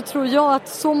ärlig så tror jag att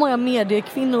så många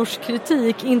mediekvinnors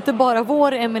kritik, inte bara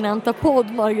vår eminenta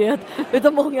podd Margret,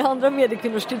 utan många andra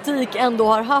mediekvinnors kritik ändå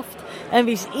har haft en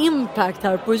viss impact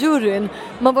här på juryn.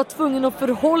 Man var tvungen att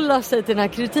förhålla sig till den här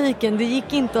kritiken. Det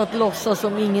gick inte att låtsas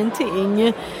som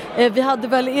ingenting. Vi hade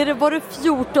väl, var det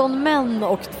 14 män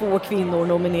och 2 kvinnor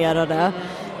nominerade.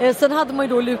 Sen hade man ju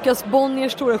då Lukas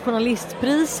Bonniers stora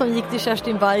journalistpris som gick till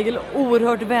Kerstin Weigel,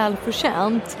 oerhört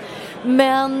välförtjänt.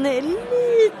 Men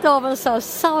lite av en så här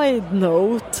side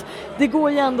note. Det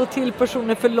går ju ändå till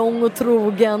personer för lång och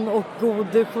trogen och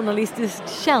god journalistisk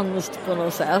tjänst på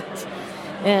något sätt.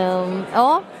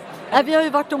 Vi har ju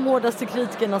varit de hårdaste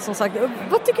kritikerna som sagt.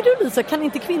 Vad tycker du Lisa? Kan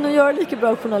inte kvinnor göra lika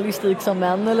bra journalistik som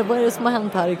män? Eller vad är det som har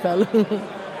hänt här ikväll?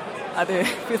 Ja, det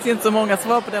finns inte så många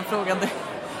svar på den frågan.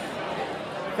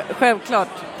 Självklart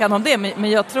kan de det,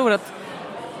 men jag tror att,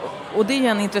 och det är ju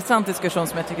en intressant diskussion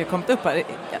som jag tycker kommit upp här,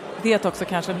 det är att också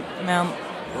kanske män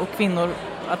och kvinnor,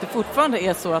 att det fortfarande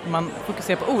är så att man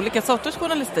fokuserar på olika sorters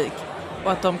journalistik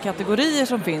och att de kategorier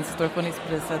som finns i Stora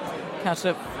journalistpriset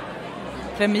kanske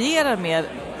premierar mer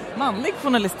manlig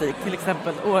journalistik, till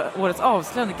exempel årets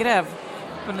avslöjande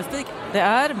grävjournalistik. Det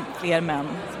är fler män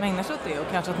som ägnar sig åt det, och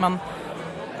kanske att man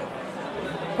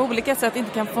på olika sätt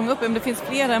inte kan fånga upp, men det finns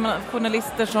flera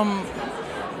journalister som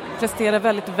presterar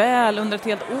väldigt väl under ett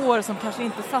helt år, som kanske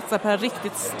inte satsar på det här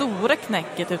riktigt stora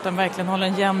knäcket utan verkligen håller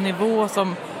en jämn nivå,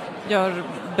 som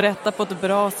berättar på ett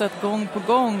bra sätt gång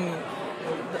på gång.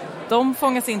 De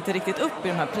fångas inte riktigt upp i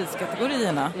de här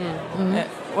priskategorierna.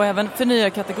 Och även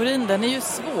förnyarkategorin, den är ju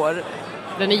svår.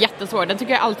 Den är jättesvår. Den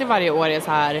tycker jag alltid varje år är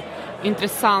så här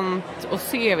intressant att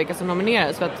se vilka som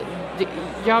nomineras. För att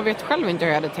jag vet själv inte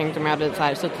hur jag hade tänkt om jag hade så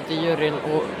här suttit i juryn.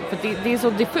 För det är så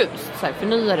diffust. Så här,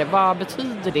 förnyare, vad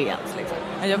betyder det ens? Liksom?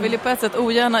 Jag vill ju på ett sätt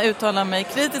ogärna uttala mig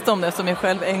kritiskt om det, som jag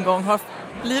själv en gång har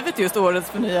blivit just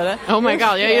årets förnyare. Oh my god,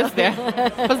 ja just det.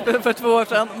 för 2 år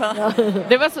sedan. Ja.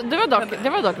 Det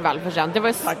var dock välförtjänt. Det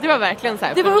var verkligen så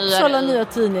här. Det var Uppsala Nya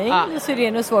Tidning.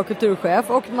 Sirenius var kulturchef,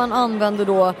 och man använde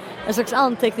då en slags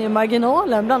anteckning i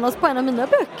marginalen, bland annat på en av mina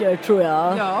böcker, tror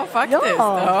jag. Ja, faktiskt.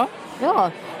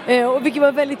 Ja. Och vilket var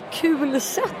ett väldigt kul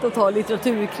sätt att ta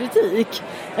litteraturkritik.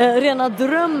 Rena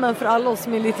drömmen för alla oss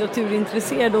som är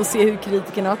litteraturintresserade och se hur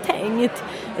kritikerna har tänkt.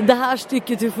 Det här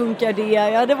stycket, hur funkar det?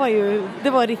 Ja, det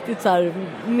var riktigt så här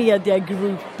media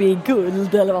groupie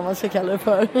guld, eller vad man ska kalla det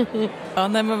för. Ja,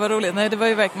 nej, men vad roligt. Nej, det var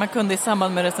ju verkligen, man kunde i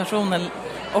samband med recensionen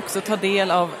också ta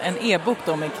del av en e-bok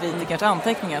då med kritikers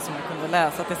anteckningar som man kunde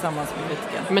läsa tillsammans med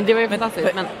kritiken. Men det var ju fantastiskt.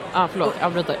 Förlåt, jag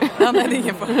avbryter. Ja, nej, det är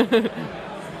ingen fara.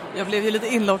 Jag blev ju lite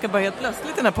inlockad bara helt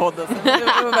plötsligt i den här podden. Så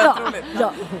det var väldigt roligt.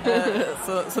 Ja.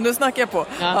 Så nu snackar jag på.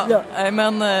 Ja.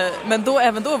 Men då,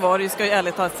 även då var det ju, ska ju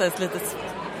ärligt talat sägas, lite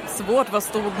svårt. Vad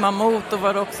stod man mot? Och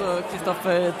var det också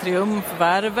Kristoffer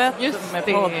Triumf-värvet med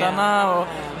poddarna och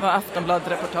var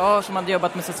Aftonbladet-reportage som hade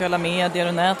jobbat med sociala medier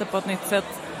och nätet på ett nytt sätt.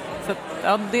 Så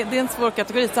att, det är en svår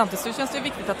kategori. Samtidigt så känns det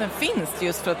viktigt att den finns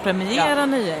just för att premiera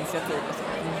nya initiativ. Och så.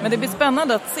 Men det blir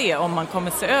spännande att se om man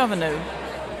kommer se över nu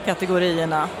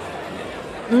kategorierna.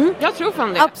 Jag tror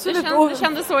fan det. Absolut. Det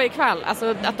kändes så ikväll.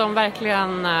 Alltså att de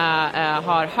verkligen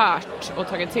har hört och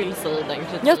tagit till sig den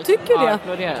kritik. Jag tycker det.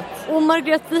 Applåderat. Och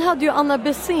Margret, vi hade ju Anna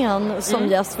Bessén som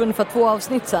gäst för ungefär 2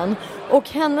 avsnitt sedan. Och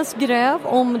hennes gräv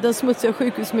om den smutsiga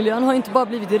sjukhusmiljön har inte bara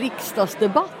blivit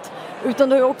riksdagsdebatt. Utan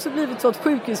det har också blivit så att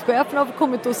sjukhuschefen har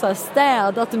kommit och så här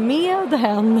städat med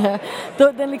henne.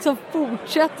 Den liksom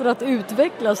fortsätter att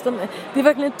utvecklas. Det är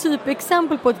verkligen ett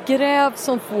typexempel på ett gräv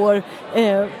som får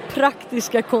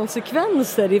praktiska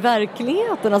konsekvenser i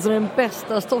verkligheten. Alltså den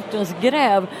bästa sortens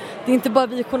gräv. Det är inte bara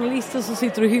vi journalister som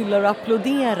sitter och hyllar och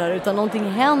applåderar, utan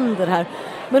någonting händer här.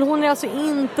 Men hon är alltså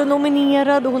inte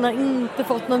nominerad och hon har inte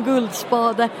fått någon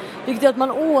guldspade. Vilket är att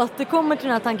man återkommer till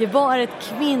den här tanken, vad är ett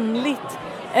kvinnligt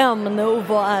ämne och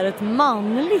vad är ett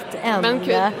manligt ämne? Men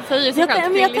säger sig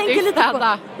själv, jag tänker lite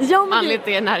på manligt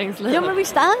är näringslivet. Ja, men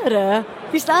visst är det.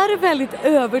 Visst är det väldigt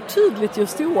övertydligt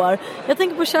just i år. Jag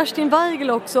tänker på Kerstin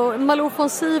Weigel också. Malou von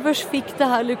Sivers fick det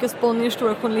här Lukas Bonniers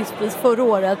stora journalistpris förra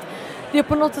året. Det är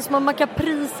på något sätt som att man kan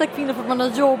prisa kvinnor för att man har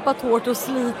jobbat hårt och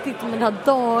slitit med det här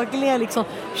dagliga liksom,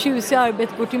 tjusiga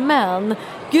arbetet går till män.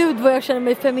 Gud vad jag känner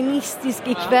mig feministisk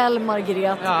ikväll,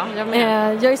 Margret. Ja,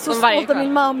 jag är så stolt att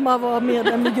min mamma var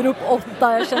medlem i grupp 8.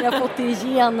 Jag känner att jag har fått det i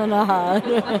generna här.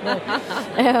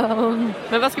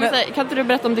 Men vad ska vi säga? Kan inte du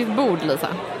berätta om ditt bord, Lisa?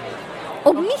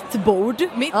 Om mitt bord?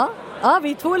 Ja,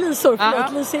 vi är 2 Lisor.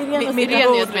 Förlåt, Lisa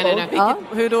Irenius menar du? Ja.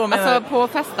 Hur då menar Alltså på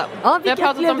festen? Ja,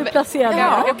 vilka blev du placerad?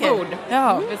 Ja, okej. bord.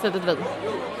 Ja. Vid sitet vin.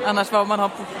 Annars vad man har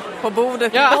på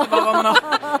bordet. Ja. Vad man har,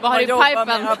 vad har du i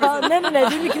pipen? Nej, det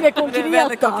är mycket mer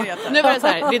konkret. Nu var det så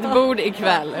här, ditt bord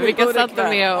ikväll. Vilka satt du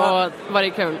med och var det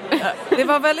kul? Det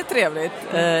var väldigt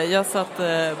trevligt. Jag satt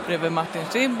bredvid Martin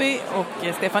Schibbye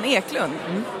och Stefan Eklund.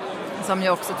 Som ju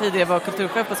också tidigare var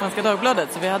kulturchef på Svenska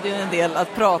Dagbladet. Så vi hade ju en del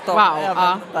att prata om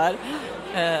även där.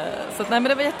 Så att, nej, men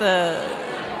det var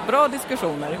jättebra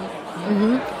diskussioner.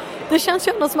 Det känns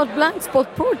ju ändå som att Blank Spot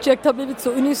Project har blivit så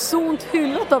unisont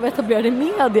hyllat av etablerade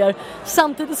medier.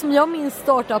 Samtidigt som jag minns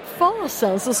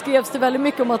startup-fasen så skrevs det väldigt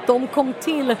mycket om att de kom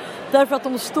till därför att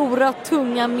de stora,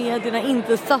 tunga medierna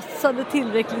inte satsade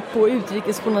tillräckligt på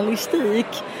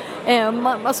utrikesjournalistik.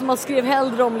 Man skrev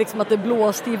hellre om liksom att det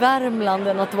blåste i Värmland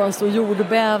än att det var en stor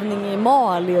jordbävning i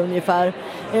Mali ungefär.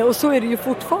 Och så är det ju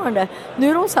fortfarande. Nu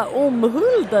är de så här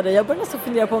omhuldade. Jag börjar nästan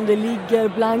fundera på om det ligger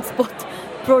Blank Spot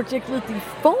Project lite i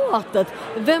fatet.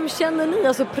 Vem känner ni?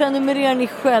 Alltså prenumererar ni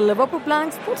själva på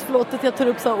Blank Spot? Förlåt att jag tar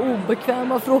upp så här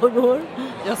obekväma frågor.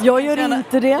 Jag gör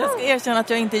inte det. Jag ska erkänna att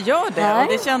jag inte gör det. Nej.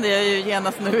 Och det kände jag ju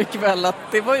genast nu ikväll att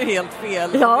det var ju helt fel.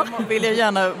 Ja. Det vill jag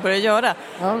gärna börja göra.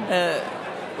 Ja.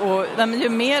 Och ju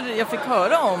mer jag fick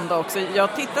höra om det också. Jag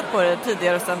har tittat på det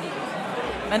tidigare sen,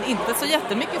 men inte så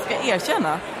jättemycket ska jag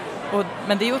erkänna.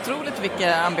 Men det är otroligt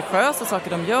vilka ambitiösa saker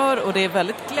de gör och det är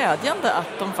väldigt glädjande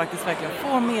att de faktiskt verkligen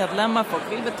får medlemmar. Folk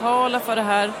vill betala för det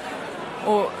här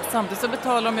och samtidigt så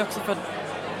betalar de ju också för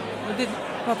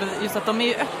just att de är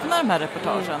ju öppna, de här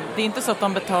reportagen. Det är inte så att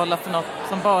de betalar för något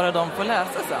som bara de får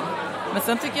läsa sen. Men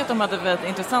sen tycker jag att de hade väldigt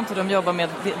intressant hur de jobbar med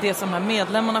det som här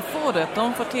medlemmarna får. Att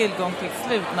de får tillgång till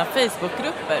slutna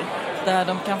Facebookgrupper där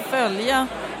de kan följa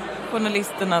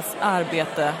journalisternas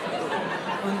arbete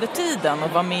under tiden och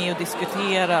vara med och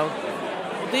diskutera. Och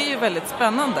det är ju väldigt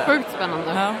spännande. Sjukt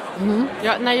spännande.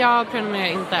 Ja. Nej, jag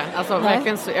prenumererar inte. Alltså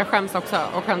verkligen, jag skäms också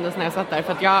och skämdes när jag satt där.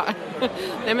 För att jag...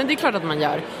 Nej, men det är klart att man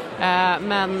gör.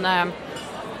 Men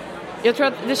jag tror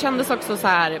att det kändes också så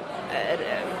här...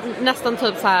 nästan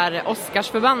typ så här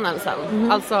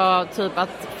Oscarsförbannelsen. Alltså typ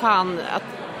att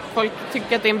folk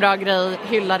tycker att det är en bra grej,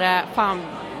 hyllar det, fan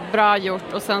bra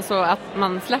gjort och sen så att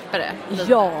man släpper det.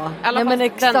 Ja, men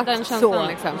exakt den så.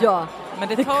 Liksom. Ja. Men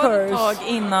det tar ett tag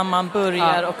innan man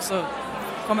börjar också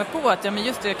komma på att men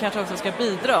just det, jag kanske också ska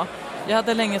bidra. Jag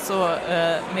hade länge så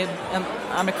med en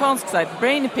amerikansk sajt,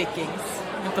 Brain Pickings.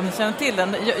 Jag vet inte om ni känner till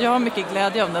den. Jag har mycket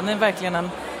glädje av den. Den är verkligen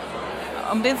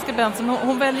om det är en skribent som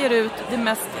hon väljer ut det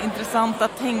mest intressanta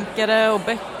tänkare och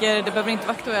böcker. Det behöver inte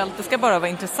vara aktuellt, det ska bara vara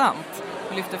intressant.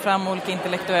 Hon lyfter fram olika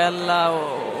intellektuella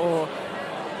och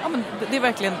men det är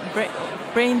verkligen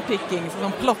brain picking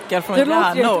som plockar från hjärnor.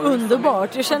 Det låter helt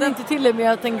underbart. Jag känner inte till det, men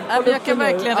jag tänker på det. Jag kan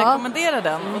verkligen rekommendera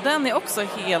den. Och den är också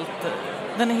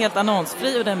helt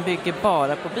annonsfri och den bygger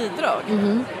bara på bidrag.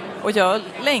 Och jag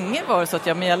länge var det så att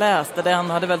jag läste den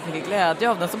och hade väldigt mycket glädje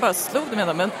av den, så bara slog det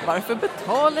mig, men varför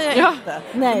betalar jag inte?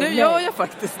 Nu gör jag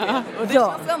faktiskt det. Och det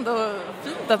känns ändå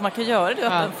fint att man kan göra det,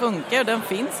 att den funkar, den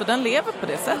finns och den lever på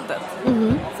det sättet.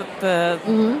 Så att, det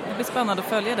blir spännande att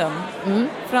följa den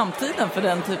framtiden för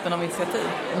den typen av initiativ.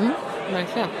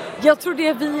 Verkligen. Jag tror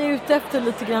det vi är ute efter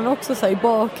lite grann också så här, i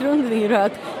bakgrunden är det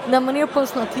att när man är på en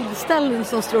sån här tillställning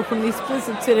som står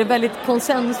journalistpriset så är det väldigt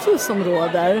konsensus som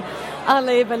råder.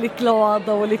 Alla är väldigt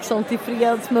glada och liksom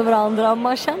tillfreds med varandra.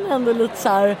 Man känner ändå lite så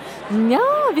här,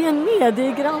 vi är en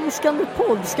mediegranskande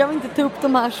podd. Ska vi inte ta upp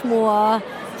de här små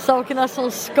sakerna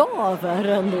som skaver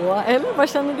ändå? Eller vad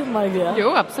känner du, Margaret?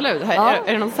 Jo, absolut. Är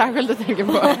det något särskilt du tänker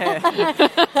på?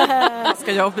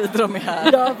 Ska jag bidra med här?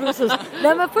 Ja, precis.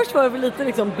 Nej, men först var det väl lite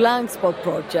liksom blank spot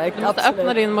project. Du måste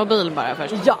öppna din mobil bara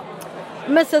först. Ja,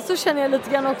 men sen så känner jag lite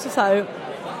grann också så här.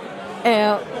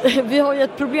 Vi har ju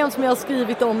ett problem som jag har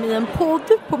skrivit om i en podd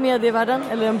på Medievärlden,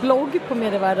 eller en blogg på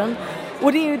Medievärlden.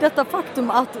 Och det är ju detta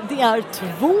faktum att det är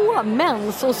 2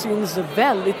 män som syns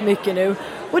väldigt mycket nu.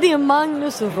 Och det är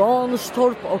Magnus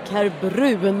Ranstorp och herr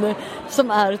Brun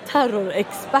som är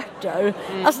terrorexperter.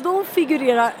 Alltså de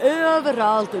figurerar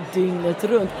överallt dygnet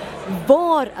runt.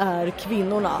 Var är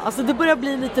kvinnorna? Alltså det börjar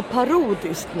bli lite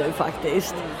parodiskt nu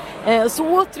faktiskt. Så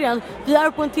återigen, vi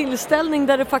är på en tillställning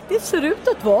där det faktiskt ser ut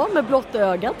att vara med blotta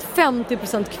ögat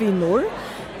 50% kvinnor.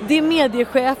 Det är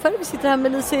mediechefer. Vi sitter här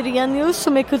med Lisa Irenius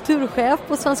som är kulturchef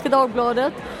på Svenska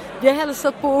Dagbladet. Vi har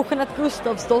hälsat på Jeanette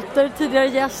Gustafsdotter, tidigare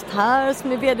gäst här,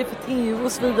 som är vd för TU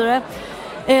och så vidare.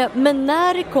 Men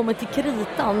när det kommer till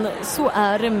kritan så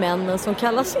är det männen som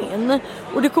kallas in.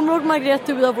 Och det kommer ihåg,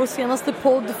 Margrethe, du av vår senaste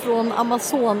podd från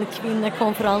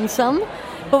Amazon-kvinnekonferensen.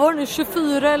 Vad var det nu?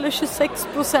 24 eller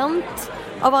 26%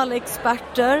 av alla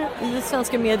experter i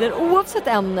svenska medier, oavsett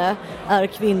ämne, är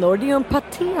kvinnor. Det är ju en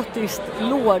patetiskt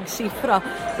låg siffra.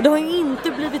 Och det har ju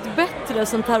inte blivit bättre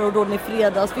sedan terrordåden i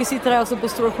fredags. Vi sitter här alltså på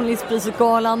Stora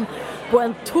Journalistpriset-galan på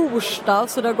en torsdag,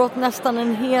 så det har gått nästan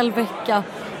en hel vecka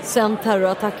sedan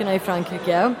terrorattackerna i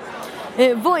Frankrike.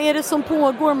 Vad är det som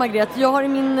pågår, Margrethe? Jag har i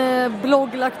min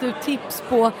blogg lagt ut tips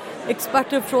på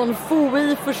experter från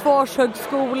FOI,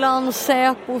 Försvarshögskolan,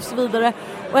 Säpo och så vidare.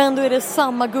 Och ändå är det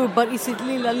samma gubbar i sitt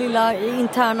lilla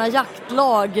interna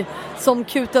jaktlag som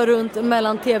kutar runt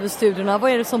mellan tv-studierna.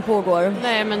 Vad är det som pågår?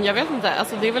 Nej, men jag vet inte.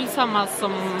 Alltså, det är väl samma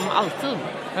som alltid,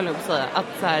 vill jag säga. Att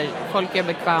så här, folk är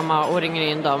bekväma och ringer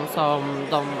in dem som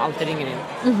de alltid ringer in.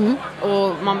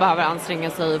 Och man behöver anstränga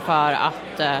sig för att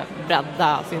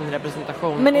bredda sin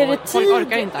representation. Men är det folk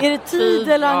orkar inte. Är det tid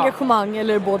eller engagemang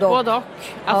eller både och? Både och.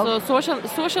 Alltså,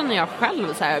 så känner jag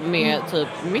själv så här, med typ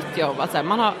mitt jobb. Att, så här,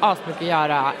 man har asmycket att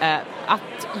göra.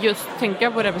 Att just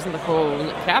tänka på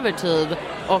representation kräver tid.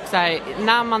 Och så här,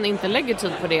 när man inte lägger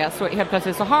tid på det så helt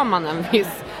plötsligt så har man en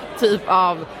viss typ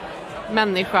av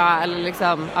människa eller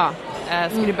liksom,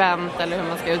 skribent eller hur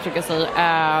man ska uttrycka sig,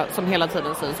 som hela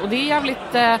tiden syns. Och det är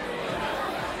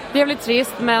jävligt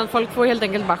trist, men folk får helt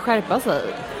enkelt bara skärpa sig.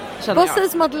 Vad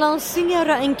sägs om att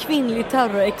lansera en kvinnlig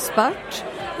terrorexpert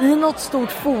i något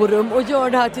stort forum och gör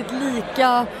det här till ett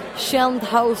lika känd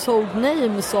household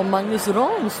name som Magnus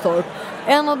Ranstorp?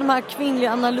 En av de här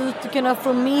kvinnliga analytikerna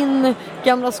från min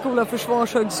gamla skola,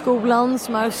 Försvarshögskolan,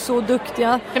 som är så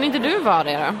duktiga. Kan inte du vara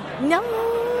det då? Ja,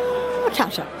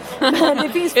 kanske. Men det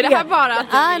finns är det här bara att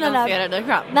du lanserar dig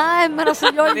själv? Nej, men alltså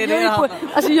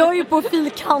jag är ju på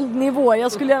filkantnivå.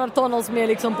 Jag skulle gärna ta någon som är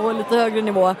liksom på lite högre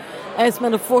nivå. Som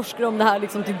ändå forskar om det här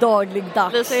liksom till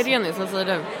dagligdags. Lisa Irenius, vad säger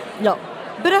du? Ja.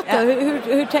 Berätta,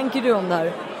 hur tänker du om det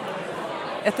här?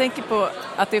 Jag tänker på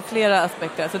att det är flera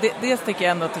aspekter. Alltså dels tycker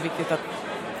jag ändå att det är viktigt att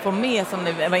få med, som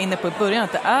ni var inne på i början,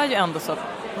 att det är ju ändå så att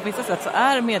på vissa sätt så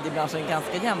är mediebranschen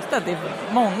ganska jämställd. Det är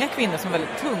många kvinnor som har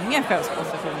väldigt tunga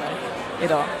chefspositioner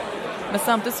idag. Men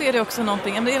samtidigt så är det också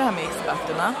någonting, det är det här med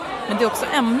experterna, men det är också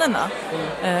ämnena.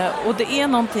 Och det är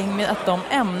någonting med att de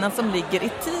ämnen som ligger i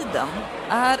tiden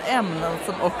är ämnen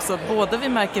som också både vi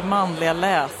märker manliga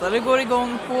läsare går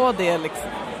igång på, det är liksom,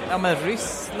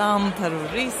 Ryssland,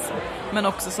 terrorism, men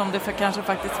också som det kanske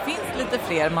faktiskt finns lite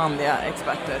fler manliga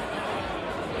experter.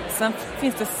 Sen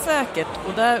finns det säkert,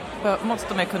 och där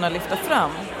måste man kunna lyfta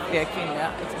fram fler kvinnliga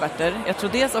experter. Jag tror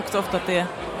dels också ofta att det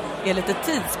är lite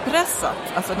tidspressat.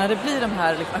 Alltså när det blir de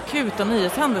här akuta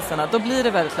nyhetshändelserna, då blir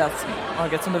det väldigt lätt,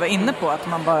 Margaret, som du var inne på, att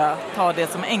man bara tar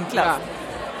det som enklast.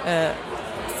 Ja.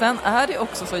 Sen är det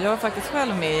också så, jag var faktiskt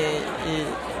själv med i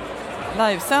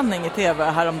livesändning i tv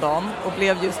häromdagen och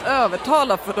blev just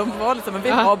övertalad, för de var liksom, men vi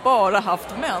har bara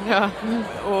haft män. Ja.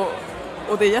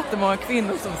 Och det är jättemånga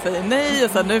kvinnor som säger nej,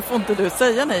 och så här, nu får inte du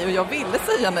säga nej, och jag ville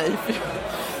säga nej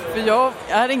för jag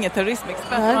är ingen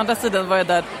terrorismexpert. Å andra sidan var jag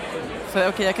där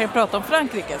också, jag kan ju prata om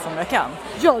Frankrike som jag kan.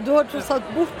 Ja, du har trots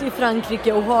allt bott i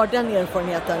Frankrike och har den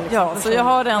erfarenheten. Liksom. Ja, så jag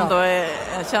har ändå en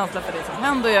känsla för det som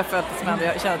händer. Jag är född som händer,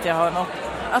 jag känner att jag har något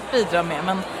att bidra med.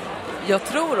 Men jag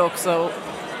tror också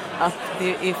att det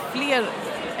är fler,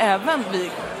 även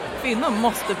vi kvinnor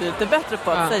måste bli lite bättre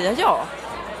på att säga ja.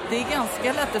 Det är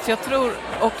ganska lätt, så jag tror,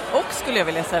 och skulle jag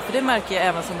vilja säga, för det märker jag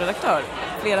även som redaktör,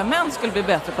 flera män skulle bli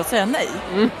bättre på att säga nej.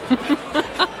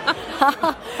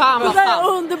 Fan, det där är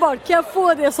underbart, kan jag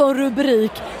få det som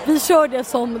rubrik? Vi kör det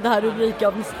som det här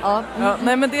rubriken. Ja,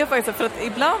 nej men det är faktiskt, för att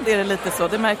ibland är det lite så,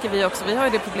 det märker vi också, vi har ju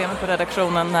det problemet på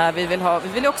redaktionen när vi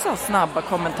vill också ha snabba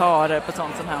kommentarer på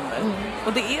sånt som händer.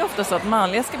 Och det är ofta så att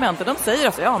manliga skribenter, de säger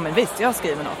alltså, ja men visst, jag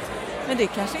skriver något. Men det är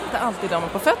kanske inte alltid de är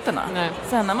på fötterna. Nej.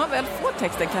 Sen när man väl får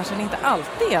texten kanske det inte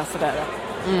alltid är sådär.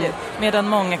 Medan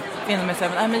många kvinnor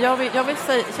säger, nej men jag vill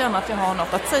känna att jag har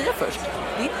något att säga först.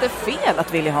 Det är inte fel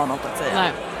att vilja ha något att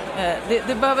säga. Nej.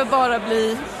 Det behöver bara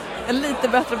bli en lite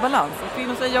bättre balans. Och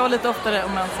kvinnor säger ja lite oftare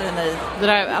om man säger nej. Det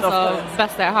där är alltså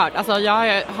bästa jag hört. Alltså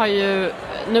jag har ju...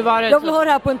 Nu var det jag vill ha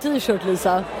det här på en t-shirt,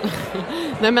 Lisa.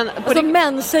 Nej, men alltså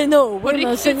men say no. På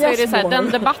riktigt så är det så här, den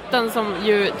debatten som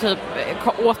ju typ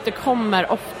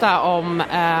återkommer ofta om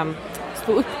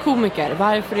stå-upp-komiker.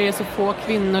 Varför är det så få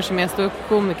kvinnor som är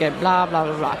stå-upp-komiker? Bla bla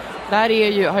bla bla.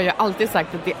 Där har jag alltid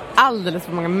sagt att det är alldeles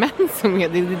för många män som är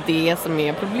det som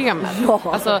är problemet. Ja.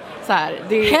 Alltså, så här,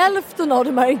 hälften av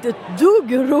dem är inte ett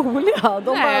dugg roliga.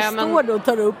 De står där och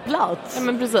tar upp plats. Ja,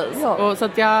 men precis. Ja. Och så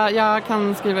att jag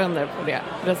kan skriva under på det.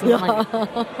 Ja.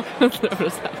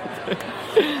 100%.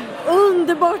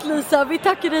 Underbart, Lisa. Vi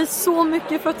tackar dig så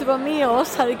mycket för att du var med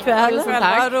oss här ikväll.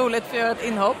 Vad roligt för att göra ett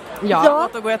inhopp. Ja.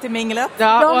 Återgår jag till minglet.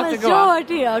 Ja, men gör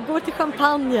det. Gå till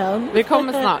champagnen. Vi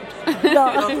kommer snart.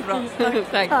 Ja. Det låter bra.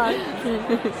 Tack.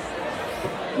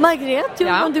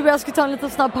 Margret, om du och jag ska ta en liten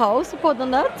snabb paus på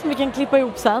podden där som vi kan klippa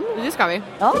ihop sen. Det ska vi.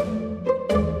 Ja.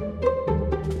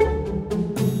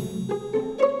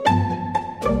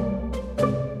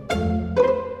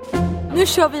 Nu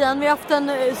kör vi igen. Vi har haft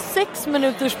en 6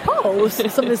 minuters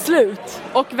paus som är slut.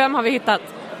 Och vem har vi hittat?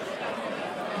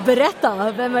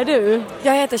 Berätta, vem är du?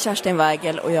 Jag heter Kerstin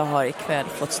Weigel och jag har ikväll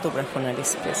fått stora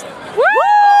journalistpriser.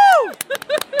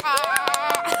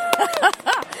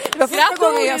 Det var första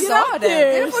gången jag sa det.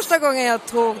 Det var första gången jag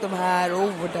tog de här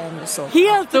orden. Och så.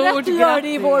 Helt rätt gör det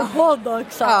i vår podd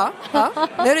också. Ja,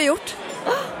 det har du gjort.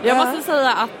 Jag måste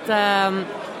säga att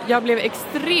jag blev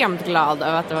extremt glad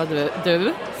över att det var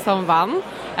du som vann.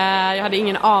 Jag hade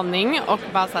ingen aning och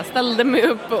bara så här ställde mig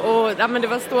upp och men det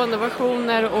var stående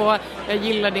ovationer och jag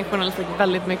gillar din journalistik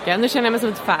väldigt mycket. Nu känner jag mig som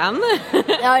ett fan.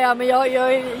 Ja, men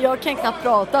jag kan knappt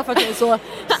prata för att jag är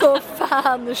så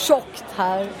fan-tjockt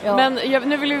här. Ja. Men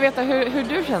nu vill vi veta hur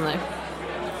du känner.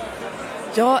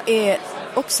 Jag är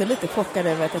också lite chockad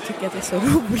över att jag tycker att det är så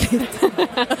roligt.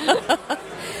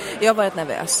 Jag har varit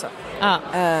nervös.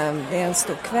 Det är en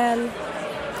stor kväll.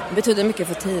 Det betyder mycket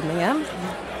för tidningen.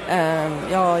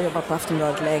 Jag har jobbat på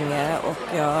Aftonbladet länge.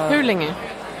 Hur länge?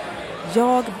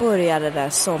 Jag började där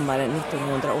sommaren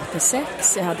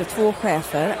 1986. Jag hade 2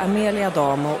 chefer, Amelia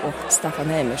Adamo och Staffan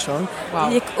Heimersson. Wow.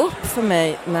 Det gick upp för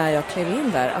mig när jag klev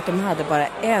in där att de hade bara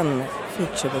en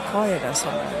featurevikarie den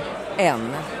sommaren.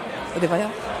 En. Och det var jag.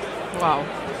 Wow.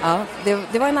 Ja,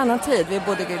 det var en annan tid.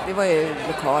 Det var ju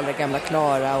lokaler, Gamla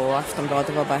Klara och Aftonbladet.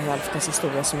 Det var bara hälften så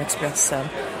stora som Expressen.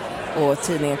 Och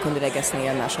tidningen kunde läggas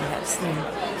ner när som helst.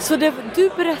 Så du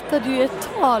berättade ju ett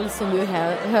tal som du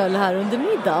höll här under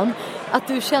middagen. Att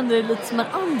du kände dig lite som en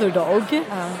underdog. Ja.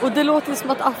 Och det låter som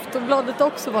att Aftonbladet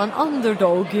också var en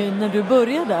underdog när du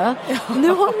började. Ja. Nu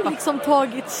har du liksom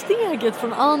tagit steget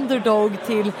från underdog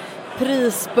till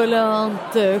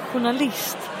prisbelönt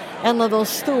journalist. En av de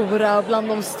stora, bland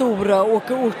de stora,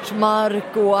 Åke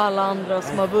Ortmark och alla andra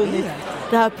som har vunnit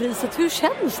det här priset. Hur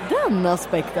känns den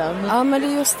aspekten? Ja, men det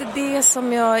är just det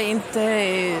som jag inte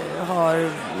har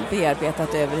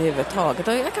bearbetat överhuvudtaget.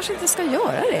 Och jag kanske inte ska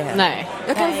göra det heller. Nej,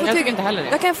 jag tycker inte heller det.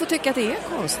 Jag kan få tycka att det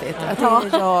är konstigt. Att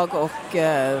det är jag och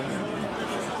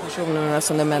personerna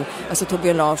som alltså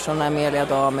Torbjörn Larsson, Amelia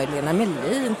Adamo, Lena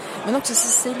Melin, men också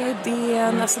Cecilia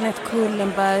Uddén, Anette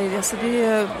Kullenberg. Alltså det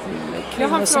är ju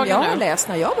kvinnor som jag har läst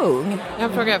när jag var ung. Jag har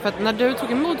en fråga, för att när du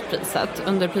tog emot priset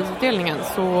under prisutdelningen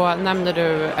så nämnde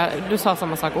du sa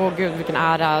samma sak, åh gud vilken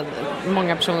ära,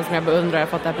 många personer som jag beundrar har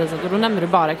fått det här priset, och då nämnde du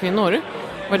bara kvinnor.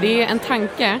 Var det en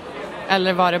tanke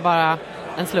eller var det bara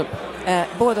en slump?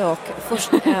 Både och.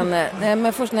 Först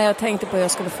när jag tänkte på hur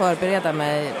jag skulle förbereda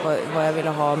mig, vad jag ville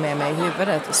ha med mig i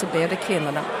huvudet, så blev det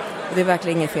kvinnorna. Och det är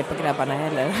verkligen inget fel på grabbarna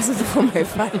heller. Alltså, det får man ju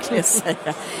verkligen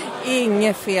säga.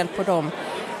 Inget fel på dem.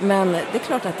 Men det är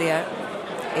klart att det är...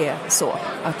 är så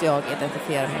att jag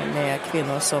identifierar mig med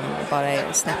kvinnor som bara är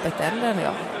snäppet äldre än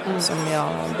jag, som jag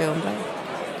beundrar.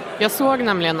 Jag såg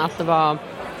nämligen att det var,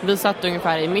 vi satt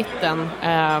ungefär i mitten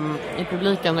i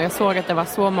publiken och jag såg att det var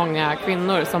så många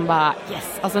kvinnor som bara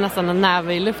yes, alltså nästan en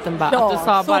näve i luften bara, att du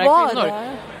sa bara kvinnor.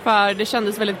 Det. För det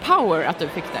kändes väldigt power att du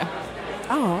fick det.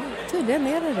 Ja, tydligen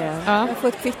är det. Ja. Jag får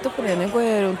ett kvitto på det. Nu går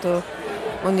jag runt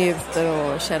och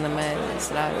njuter och känner mig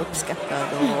sådär uppskattad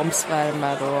och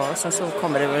omsvärmad, och sen så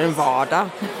kommer det väl en vardag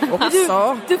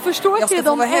också. Du förstår jag ska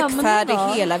få vara högfärdig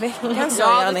ämnena. Hela veckan,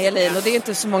 sa Anna-Elin, och det är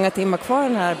inte så många timmar kvar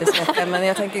den här arbetsveckan, men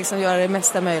jag tänker liksom göra det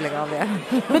mesta möjliga av det.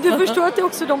 Men du förstår att det är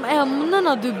också de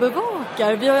ämnena du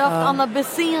bevakar. Vi har ju haft Anna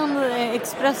Bessén,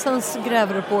 Expressens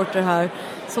grävreporter här,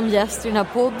 som gäst i den här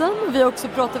podden. Vi har också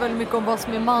pratat väldigt mycket om vad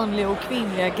som är manliga och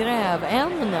kvinnliga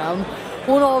grävämnen.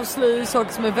 Hon avslöjar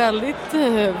saker som är väldigt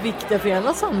viktiga för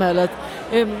hela samhället.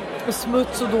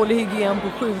 Smuts och dålig hygien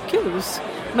på sjukhus.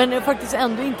 Men är faktiskt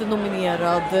ändå inte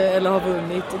nominerad eller har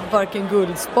vunnit varken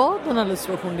Guldspaden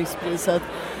eller Journalistpriset.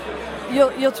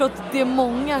 Jag tror att det är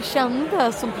många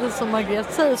kända, som precis som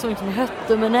Margret säger, som liksom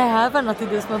hötte med näven att det är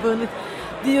det som har vunnit.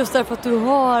 Det är just därför att du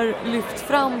har lyft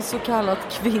fram så kallat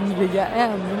kvinnliga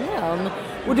ämnen.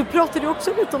 Och du pratade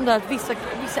också lite om det här att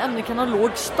vissa ämnen kan ha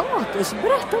låg status.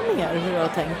 Berätta mer hur du har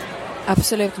tänkt.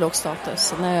 Absolut låg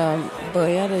status. När jag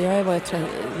började, jag har varit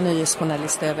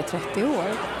nyhetsjournalist i över 30 år.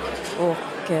 Och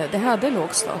det hade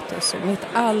låg status. Mitt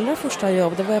allra första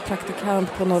jobb, det var jag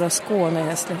praktikant på Norra Skåne i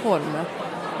Hässleholm.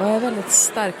 Och jag har väldigt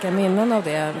starka minnen av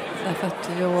det, därför att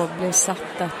jag blev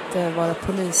satt att vara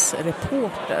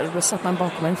polisreporter. Då satt man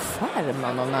bakom en skärm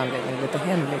av någon anledning, lite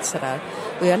hemligt sådär.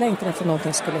 Och jag längtade efter att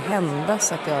någonting skulle hända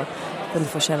så att jag kunde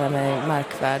få känna mig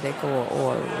märkvärdig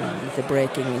och lite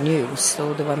breaking news.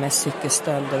 Och det var mest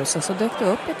cykelstölder, och sen så dök det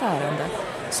upp ett ärende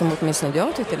som åtminstone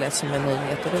jag tyckte lät som en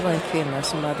nyhet. Och det var en kvinna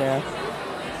som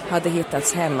hade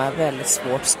hittats hemma väldigt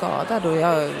svårt skadad, och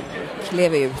jag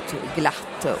klev ut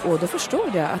glatt, och då förstod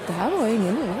jag att det här var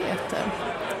ingen nyhet.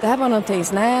 Det här var någonting,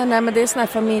 nej men det är en sån här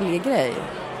familjegrej,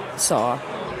 sa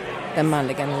den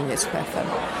manliga nyhetschefen.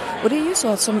 Och det är ju så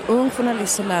att som ung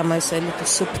journalist så lär man sig lite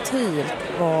subtilt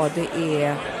vad det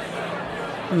är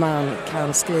man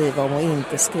kan skriva om och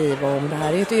inte skriva om. Det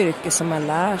här är ett yrke som man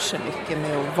lär sig mycket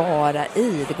med att vara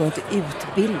i. Det går inte att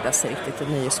utbilda sig riktigt till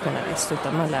nyhetsjournalist,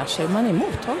 utan man lär sig. Man är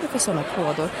mottaglig för sådana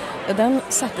koder. Och den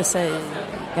satte sig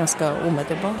ganska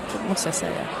omedelbart, måste jag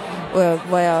säga. Och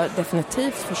vad jag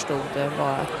definitivt förstod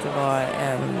var att det var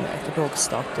ett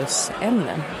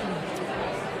lågstatusämne.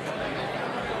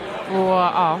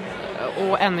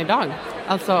 Och än idag?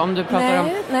 Alltså om du pratar om...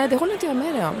 Nej, det håller inte jag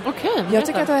med dig om. Okej, jag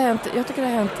tycker det har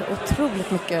hänt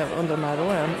otroligt mycket under de här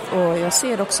åren. Och jag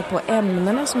ser också på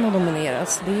ämnena som har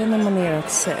nominerats. Det är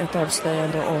nominerats ett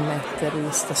avslöjande om ett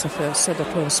register som för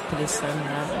Södertörnspolisen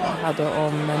hade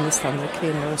om misshandlade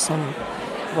kvinnor som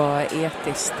var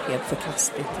etiskt helt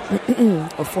förkastligt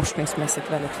och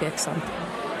forskningsmässigt väldigt tveksamt.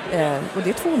 Och det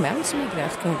är 2 män som har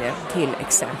grävt kring det, till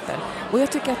exempel. Och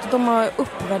jag tycker att de har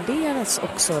uppvärderats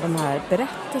också, de här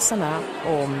berättelserna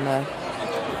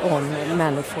om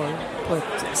människor på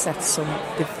ett sätt som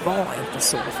det var inte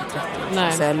så för 30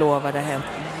 år. Så jag lovar, det har hänt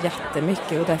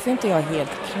jättemycket, och därför är inte jag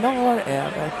helt klar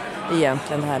över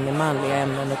egentligen det här med manliga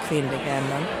ämnen och kvinnliga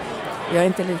ämnen. Jag är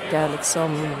inte lika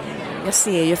jag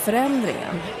ser ju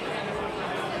förändringen.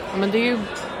 Men det är ju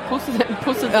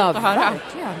positivt att höra.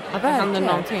 Verkligen. Att det händer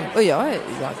någonting. Och det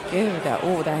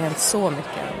har hänt så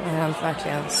mycket. Det har hänt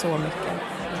verkligen så mycket.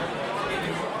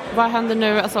 Vad händer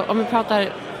nu, alltså om vi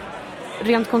pratar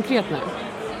rent konkret nu.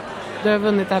 Du har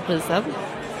vunnit det här priset.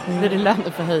 Blir det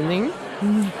löneförhöjning?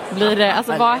 Blir det,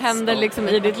 alltså vad händer liksom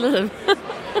i ditt liv?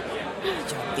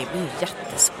 Det blir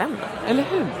jättespännande. Eller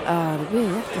hur? Ja, det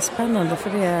blir jättespännande, för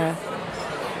det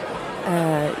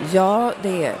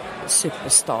det är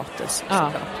superstatus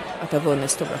såklart. Att ha vunnit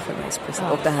stora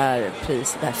journalistpriser. Och det här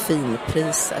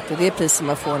finpriset. Och det är pris som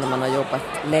man får när man har jobbat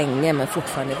länge men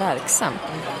fortfarande är verksam.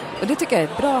 Och det tycker jag är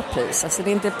ett bra pris. Alltså det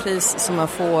är inte ett pris som man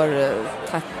får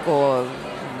tack och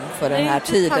för den här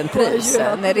tiden pris.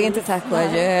 Nej, det är inte tack och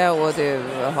adjö och du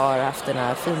har haft den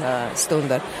här fina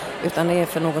stunder. Utan det är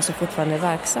för någon som fortfarande är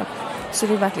verksam. Så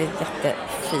det är verkligen ett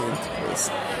jättefint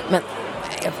pris. Men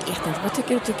jag vet inte, vad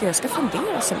tycker du? Jag ska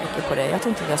fundera så mycket på det. Jag tror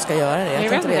inte jag ska göra det.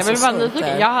 Jag vill bara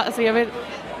nyfiken.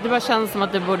 Det bara känns som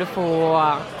att du borde få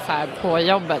så här, på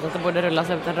jobbet, att det borde rullas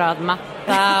ut en röd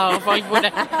matta och folk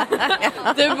borde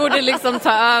du borde liksom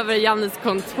ta över Jannes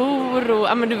kontor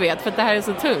och men du vet, för att det här är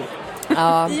så tungt.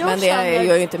 Ja, men det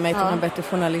gör ju inte mig till någon bättre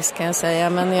journalist, kan jag säga.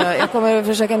 Men jag kommer att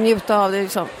försöka njuta av det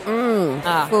liksom,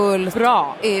 fullt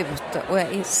bra ut. Och jag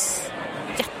är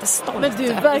jättestolt. Men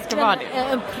du, verkligen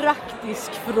en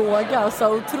praktisk fråga,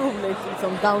 så otroligt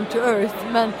liksom down to earth.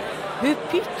 Men hur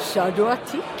pitchar du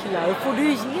artiklar? Får du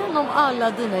igenom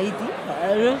alla dina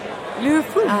idéer? Hur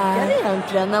funkar det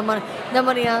egentligen när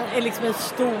man är liksom en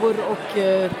stor och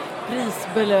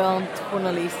prisbelönt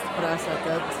journalist på det här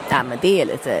sättet? Ja, men det är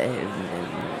lite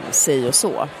si och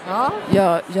så.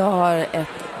 Ja. Jag har ett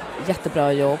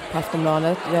jättebra jobb på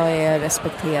Aftonbladet. Jag är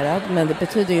respekterad, men det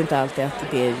betyder ju inte alltid att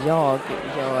det jag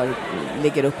gör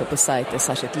ligger uppe på sajten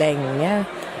särskilt länge.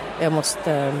 Jag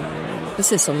måste,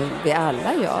 precis som vi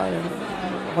alla gör,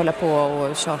 hålla på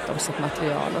och tjata om sitt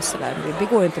material och sådär. Det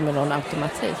går inte med någon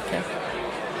automatik.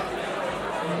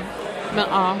 Men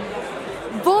ja.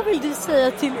 Vad vill du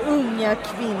säga till unga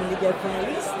kvinnliga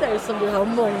journalister som vi har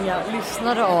många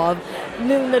lyssnare av,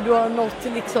 nu när du har nått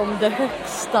liksom det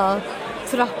högsta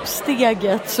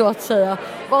trappsteget så att säga?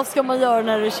 Vad ska man göra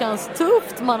när det känns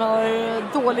tufft? Man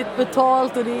har dåligt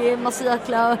betalt och det är en massa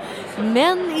jäkla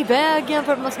män i vägen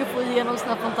för att man ska få igenom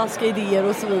sina fantastiska idéer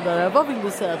och så vidare. Vad vill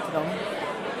du säga till dem?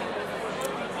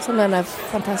 Som den här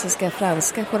fantastiska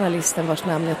franska journalisten vars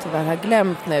namn jag tyvärr har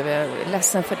glömt nu. Jag är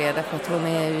ledsen för det, därför att hon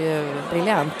är ju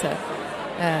briljant.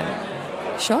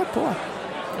 Kör på.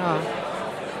 Ja.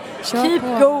 Keep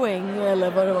going,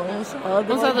 eller vad det var hon sa.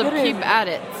 Hon sa typ keep at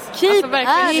it. Keep alltså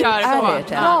verkligen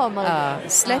kör på. Ja.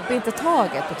 Släpp inte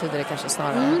taget, betyder det kanske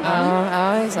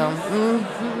snarare. Liksom.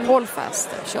 Håll fast,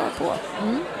 kör på.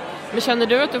 Men känner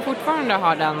du att du fortfarande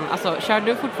har den, alltså kör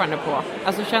du fortfarande på?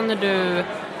 Alltså känner du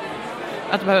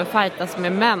att du behöver fightas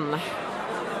med män?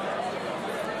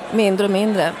 Mindre och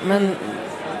mindre, men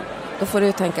då får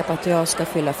du tänka på att jag ska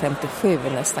fylla 57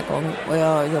 nästa gång och jag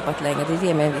har jobbat länge. Det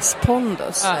ger mig en viss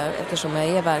pondus eftersom jag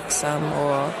är verksam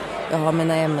och jag har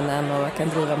mina ämnen och jag kan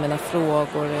driva mina frågor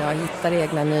och jag hittar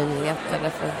egna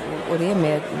nyheter och det är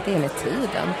med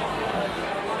tiden.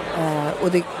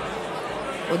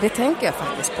 Och det tänker jag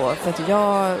faktiskt på, för att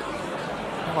jag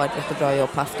har ett jättebra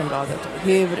jobb på Aftonbladet.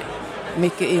 Hur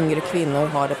mycket yngre kvinnor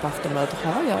har det på Aftonbladet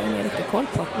har jag ingen riktigt koll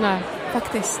på. Nej.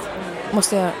 Faktiskt.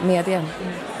 Måste jag medge.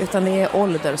 Utan det är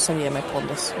ålder som ger mig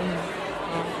pondus.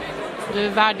 Du är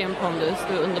värd din pondus,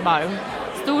 du är underbar.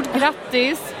 Stort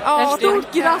grattis! Ja,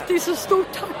 stort grattis och stort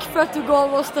tack för att du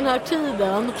gav oss den här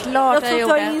tiden. Klart jag tror att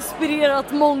det har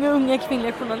inspirerat många unga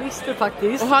kvinnliga journalister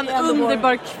faktiskt. Och ha en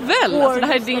underbar kväll, alltså det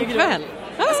här är din kväll.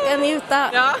 Jag ska njuta.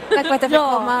 Ja. Tack för att jag fick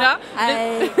komma. Ja.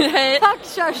 Hej. Tack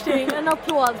Kerstin, en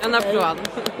applåd. En applåd.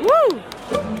 Woo!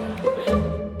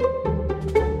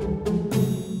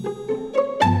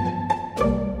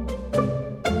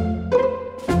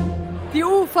 Det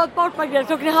är ofattbart, Margret.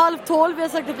 Klockan är 11:30. Vi har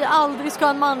sagt att vi aldrig ska ha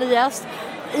en manlig gäst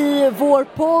i vår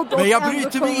podd. Men jag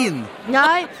bryter mig in.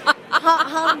 Nej,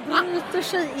 han bryter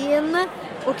sig in.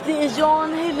 Och det är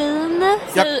Jan Helin.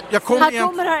 Han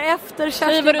kommer här efter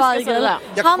Kerstin Weigel.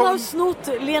 Han har snott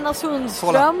Lena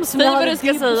Sundström. Säg vad du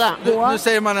ska säga. Nu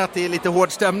säger man att det är lite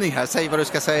hård stämning här. Säg vad du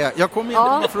ska säga. Jag kom in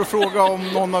för att fråga om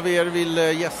någon av er vill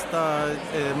gästa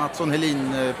Mattsson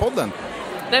Helin-podden.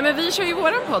 Nej, men vi kör ju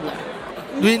våran podd nu.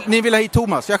 Ni vill ha hit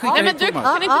Thomas? Jag skickar hit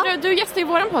Thomas. Kan inte du gästar i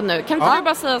våran podd nu? Kan inte du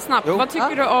bara säga snabbt, vad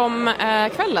tycker du om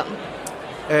kvällen?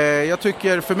 Jag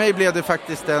tycker, för mig blev det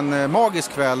faktiskt en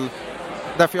magisk kväll.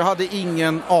 Därför jag hade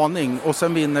ingen aning. Och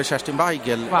sen vinner Kerstin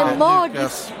Weigel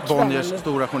Lukas Bonniers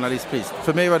stora journalistpris.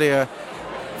 För mig var det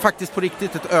faktiskt på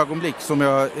riktigt ett ögonblick som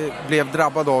jag blev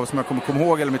drabbad av, som jag kommer komma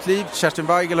ihåg hela mitt liv. Kerstin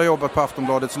Weigel har jobbat på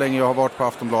Aftonbladet så länge jag har varit på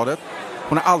Aftonbladet.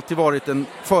 Hon har alltid varit en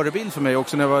förebild för mig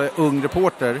också när jag var ung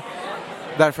reporter.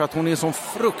 Därför att hon är en sån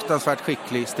fruktansvärt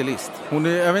skicklig stilist. Jag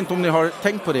vet inte om ni har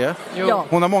tänkt på det. Jo.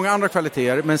 Hon har många andra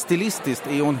kvaliteter, men stilistiskt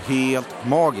är hon helt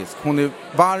magisk. Hon är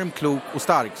varm, klok och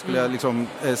stark, skulle jag liksom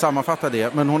sammanfatta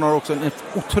det. Men hon har också en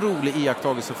otrolig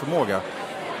iakttagelseförmåga.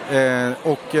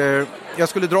 Jag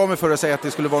skulle dra mig för att säga att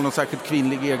det skulle vara någon särskilt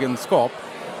kvinnlig egenskap.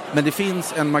 Men det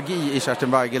finns en magi i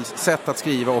Kerstin Weigels sätt att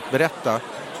skriva och berätta.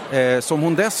 Som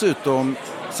hon dessutom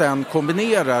sen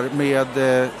kombinerar med,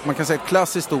 man kan säga, ett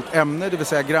klassiskt stort ämne, det vill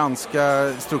säga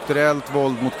granska strukturellt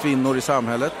våld mot kvinnor i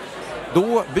samhället.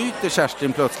 Då byter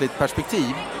Kerstin plötsligt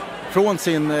perspektiv från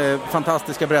sin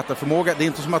fantastiska berättarförmåga. Det är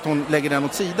inte som att hon lägger den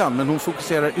åt sidan, men hon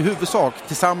fokuserar i huvudsak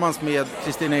tillsammans med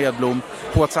Kristina Edblom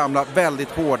på att samla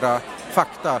väldigt hårda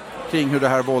fakta kring hur det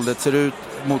här våldet ser ut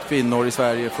mot kvinnor i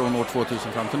Sverige från år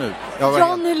 2000 fram till nu.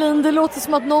 Jan Helin, det låter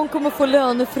som att någon kommer få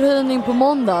löneförhöjning på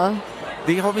måndag.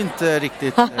 Det har vi inte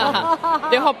riktigt...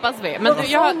 Det hoppas vi. Men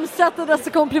jag omsätter dessa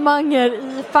komplimanger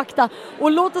i fakta.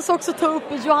 Och låt oss också ta upp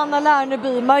Johanna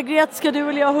Lärneby. Margret, ska du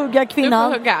eller jag hugga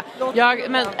kvinnan? Du får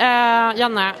hugga.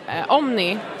 Janne,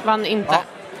 Omni vann inte.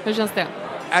 Hur känns det?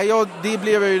 Det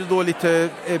blev jag ju då lite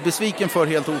besviken för,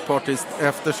 helt opartiskt,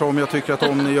 eftersom jag tycker att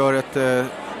Omni gör ett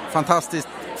fantastiskt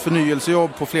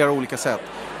förnyelsejobb på flera olika sätt.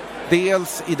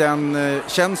 Dels i den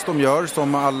tjänst de gör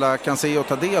som alla kan se och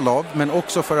ta del av, men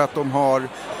också för att de har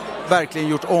verkligen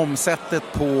gjort omsättet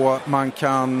på man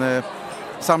kan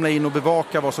samla in och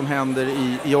bevaka vad som händer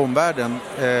i omvärlden.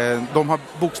 De har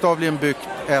bokstavligen byggt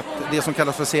det som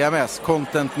kallas för CMS,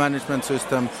 Content Management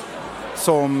System,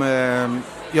 som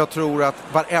jag tror att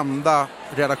varenda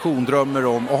redaktion drömmer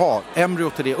om att ha. Embryo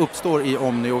till det uppstår i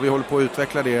Omni och vi håller på att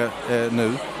utveckla det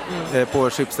nu på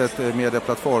Schibsted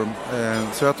medieplattform.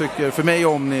 Så jag tycker, för mig är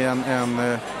Omni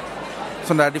en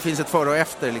sån där, det finns ett före och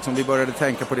efter liksom. Vi började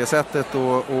tänka på det sättet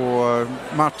och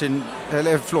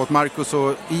Marcus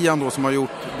och Ian då, som har gjort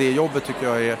det jobbet,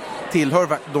 tycker jag tillhör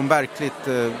de verkligt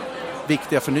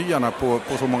viktiga förnyarna på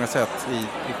så många sätt.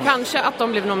 Kanske att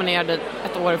de blev nominerade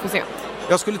ett år för sent.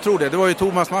 Jag skulle tro det. Det var ju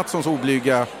Thomas Mattssons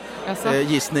oblyga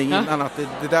gissning innan att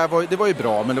det var ju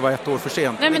bra, men det var ett år för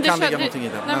sent. Nej, men det kan ligga någonting i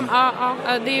det.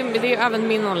 Det är även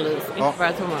min analys, inte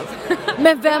bara Thomas.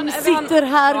 Men vem sitter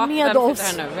här med oss?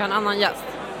 Sitter här nu? Vi har en annan gäst.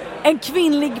 En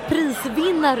kvinnlig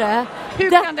prisvinnare.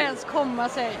 Hur kan det ens komma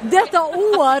sig? Detta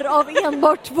år av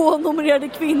enbart 2 nominerade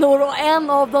kvinnor och en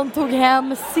av dem tog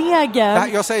hem seger.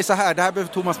 Jag säger så här, det här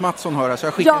behöver Thomas Mattsson höra, så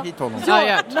jag skickar hit honom.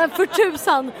 Ja, men för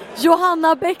tusan,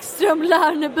 Johanna Bäckström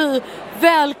Lärneby,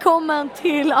 välkommen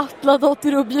till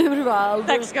Atladotter och Bjurvald.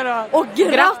 Tack ska du ha. Och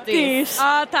grattis!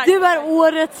 Ja, tack. Du är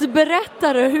årets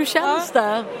berättare, hur känns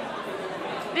det?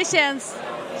 Det känns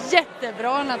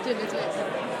jättebra naturligtvis.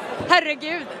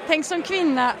 Herregud, tänk som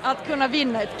kvinna att kunna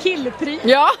vinna ett killpris.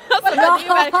 Ja, alltså, det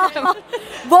är verkligen...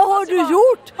 Vad har du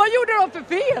gjort? Vad gjorde de för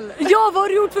fel? Ja, vad har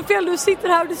du gjort för fel? Du sitter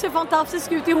här och du ser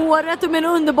fantastisk ut i håret och med en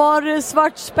underbar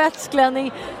svart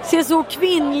spetsklänning. Ser så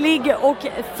kvinnlig och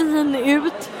fin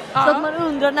ut. Så att man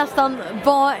undrar nästan,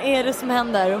 vad är det som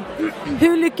händer?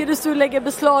 Hur lyckades du lägga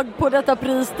beslag på detta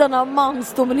pris denna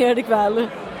mansdominerade kväll?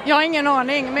 Jag har ingen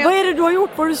aning. Men vad är det du har gjort?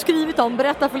 Vad har du skrivit om?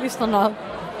 Berätta för lyssnarna.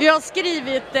 Jag har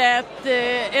skrivit ett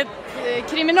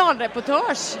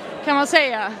kriminalreportage, kan man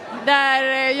säga.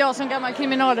 Där jag som gammal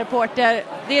kriminalreporter,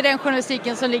 det är den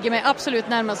journalistiken som ligger mig absolut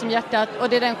närmast som hjärtat. Och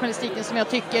det är den journalistiken som jag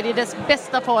tycker i dess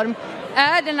bästa form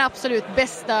är den absolut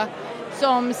bästa,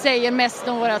 som säger mest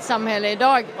om vårt samhälle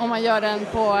idag, om man gör den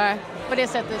på det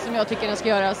sättet som jag tycker den ska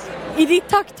göras. I ditt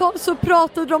tacktal så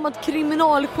pratade du om att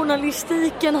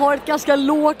kriminaljournalistiken har ett ganska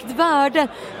lågt värde.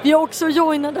 Vi har också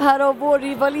joinat här av vår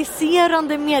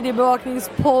rivaliserande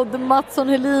mediebevakningspodd Mattsson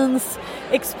Helins,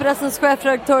 Expressens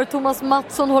chefredaktör Thomas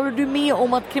Mattsson. Håller du med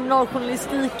om att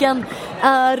kriminaljournalistiken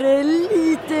är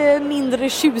lite mindre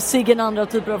tjusig än andra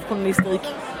typer av journalistik?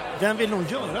 Den vill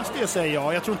nog göras, det säger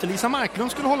jag. Jag tror inte Lisa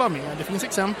Marklund skulle hålla med. Det finns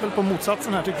exempel på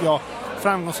motsatsen här, tycker jag.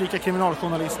 Framgångsrika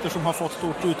kriminaljournalister som har fått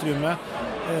stort utrymme.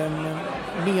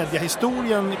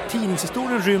 Mediahistorien,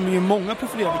 tidningshistorien rymmer ju många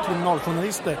profilerade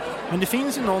kriminaljournalister. Men det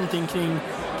finns ju någonting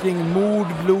kring mord,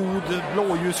 blod,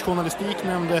 blåljusjournalistik,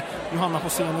 nämnde Johanna på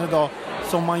scenen idag,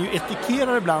 som man ju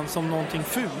etikerar ibland som någonting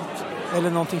fult eller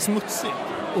någonting smutsigt.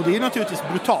 Och det är naturligtvis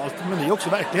brutalt, men det är också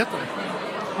verkligheten.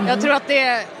 Mm. Jag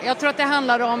tror att det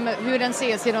handlar om hur den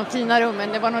ses i de fina rummen.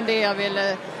 Det var nog det jag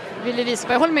ville visa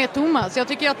på. Jag håller med Thomas. Jag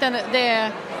tycker att det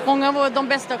är många av de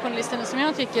bästa journalisterna som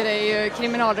jag tycker är ju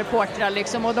kriminalreportrar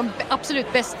liksom, och de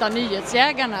absolut bästa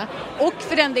nyhetsjägarna. Och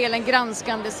för den delen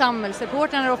granskande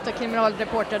samhällsreportrarna är ofta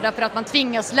kriminalreportrar, därför att man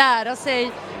tvingas lära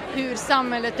sig hur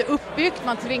samhället är uppbyggt,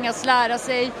 man tvingas lära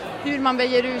sig hur man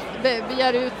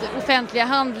begär ut offentliga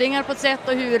handlingar på ett sätt,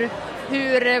 och hur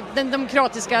den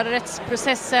demokratiska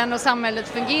rättsprocessen och samhället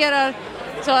fungerar.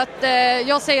 Så att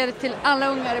jag säger till alla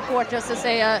unga reportrar, så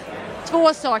säger jag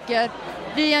 2 saker.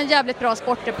 Vi är en jävligt bra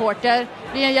sportreporter,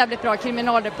 vi är en jävligt bra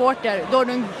kriminalreporter. Då är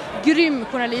du en grym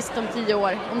journalist om 10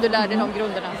 år, om du lär dig de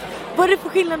grunderna. Vad är det för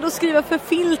skillnad att skriva för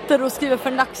filter och skriva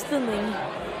för en dagstidning?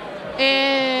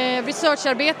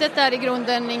 Researcharbetet är i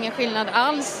grunden ingen skillnad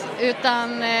alls,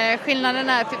 utan skillnaden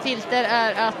är för filter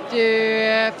är att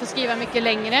du får skriva mycket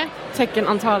längre.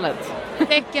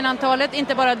 Teckenantalet,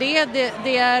 inte bara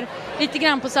det är lite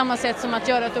grann på samma sätt som att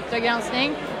göra ett Uppdrag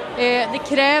granskning. Det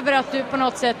kräver att du på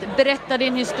något sätt berättar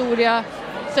din historia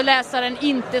så läsaren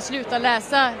inte slutar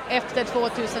läsa efter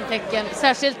 2000 tecken.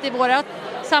 Särskilt i vårat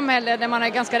samhälle där man är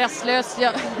ganska rastlös.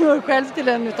 Jag hör själv till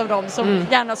en av dem som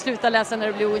gärna slutar läsa när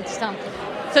det blir ointressant.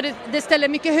 Så det ställer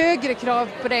mycket högre krav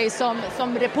på dig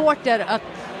som reporter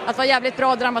att vara jävligt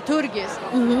bra dramaturgiskt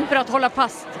för att hålla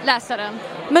fast läsaren.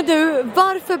 Men du,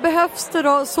 varför behövs det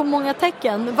då så många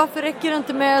tecken? Varför räcker det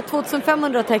inte med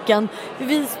 2500 tecken?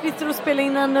 Vi sitter och spelar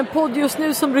in en podd just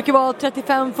nu som brukar vara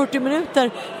 35-40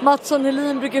 minuter. Mats och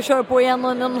Nelin brukar köra på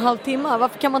 1,5 timmar.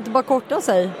 Varför kan man inte bara korta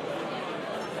sig?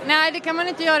 Nej, det kan man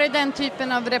inte göra i den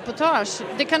typen av reportage.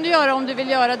 Det kan du göra om du vill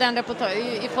göra den reportage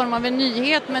i form av en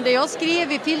nyhet. Men det jag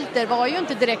skrev i Filter var ju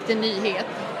inte direkt en nyhet.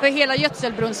 För hela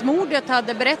Gödselbrunnsmordet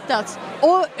hade berättats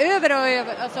över och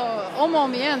över, alltså om och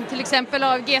om igen. Till exempel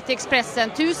av GT Expressen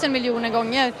 1000 miljoner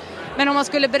gånger. Men om man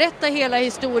skulle berätta hela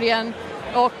historien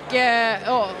och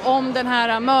om den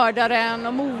här mördaren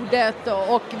och mordet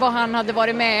och vad han hade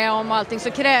varit med om och allting,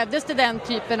 så krävdes det den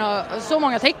typen av så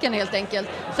många tecken helt enkelt.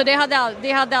 Så det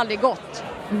hade aldrig gått.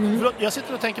 Jag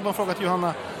sitter och tänker på en fråga till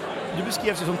Johanna. Du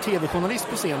beskrevs ju som tv-journalist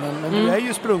på scenen, men du är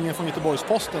ju sprungen från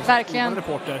Göteborgs-Posten som verkligen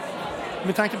reporter.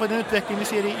 Med tanke på den utveckling vi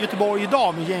ser i Göteborg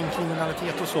idag med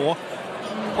gängkriminalitet och så,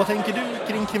 vad tänker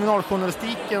du kring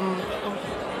kriminaljournalistiken?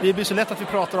 Det blir så lätt att vi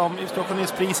pratar om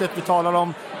Stockholmspriset, vi talar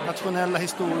om nationella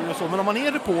historier och så. Men om man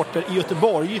är reporter i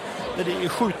Göteborg, där det är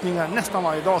skjutningar nästan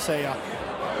varje dag, säger jag.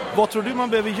 Vad tror du man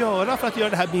behöver göra för att göra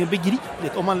det här mer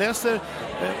begripligt? Om man läser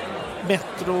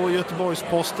Metro,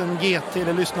 Göteborgs-Posten, GT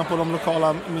eller lyssnar på de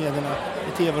lokala medierna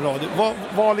i tv och radio.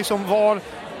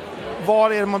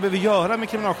 Vad är det man behöver göra med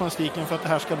kriminaljournalistiken för att det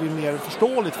här ska bli mer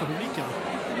förståeligt för publiken?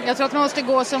 Jag tror att man måste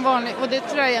gå som vanligt, och det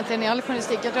tror jag egentligen i all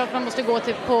journalistik, jag tror att man måste gå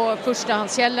på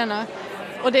förstahandskällorna.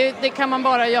 Och det kan man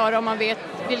bara göra om man vet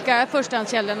vilka är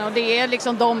förstahandskällorna. Och det är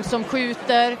liksom de som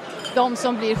skjuter, de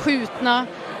som blir skjutna,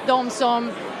 de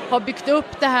som har byggt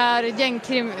upp det här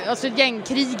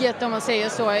gängkriget, om man säger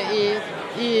så,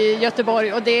 i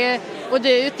Göteborg. Och det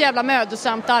är ett jävla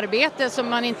mödosamt arbete som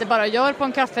man inte bara gör på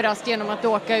en kafferast genom att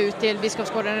åka ut till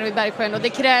Biskopsgården eller i Bergsjön. Och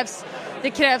det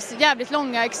krävs jävligt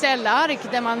långa Excel-ark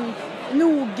där man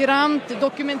noggrant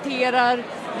dokumenterar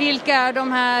vilka är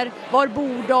de här, var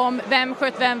bor de, vem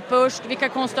sköt vem först, vilka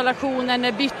konstellationer,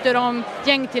 när bytte de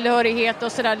gängtillhörighet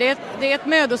och sådär. Det är ett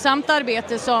mödosamt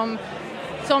arbete som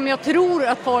jag tror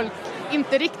att folk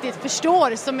inte riktigt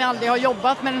förstår, som aldrig har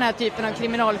jobbat med den här typen av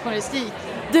kriminaljournalistik.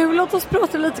 Du, låt oss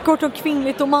prata lite kort om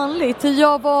kvinnligt och manligt.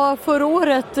 Jag var förra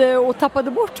året och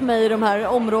tappade bort mig i de här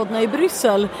områdena i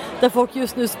Bryssel där folk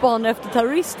just nu spanar efter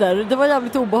terrorister. Det var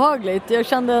jävligt obehagligt. Jag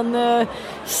kände en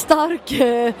stark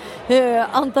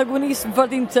antagonism, för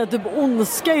att inte säga typ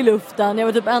ondska i luften. Jag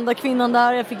var typ enda kvinnan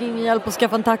där, jag fick ingen hjälp att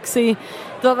skaffa en taxi.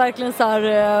 Det var verkligen så här,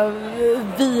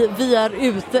 vi är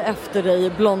ute efter dig,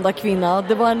 blonda kvinna.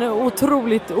 Det var en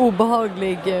otroligt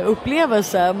obehaglig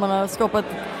upplevelse. Man har skapat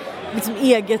liksom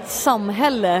eget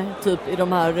samhälle typ i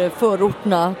de här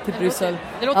förorterna till Bryssel.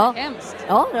 Det låter hemskt.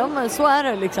 Ja, men så är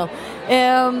det liksom.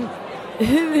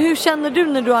 Hur känner du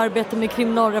när du arbetar med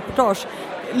kriminalreportage?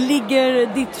 Ligger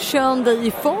ditt kön dig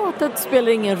i fatet?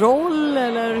 Spelar ingen roll?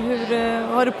 Eller hur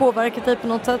har det påverkat dig på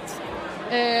något sätt?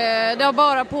 Det har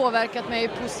bara påverkat mig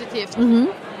positivt.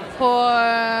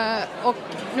 Och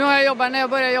nu har när jag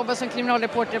började jobba som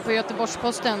kriminalreporter på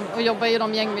Göteborgs-Posten och jobba i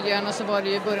de gängmiljöerna, så var det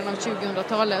i början av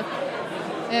 2000-talet.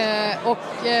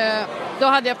 Då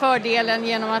hade jag fördelen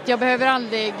genom att jag behöver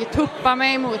aldrig tuppa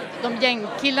mig mot de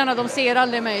gängkillarna. De ser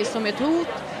aldrig mig som ett hot,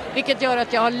 vilket gör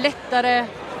att jag har lättare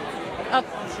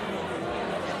att,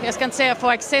 jag ska inte säga få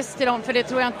access till dem, för det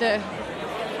tror jag inte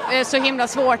är så himla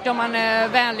svårt om man är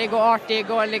vänlig och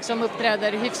artig och liksom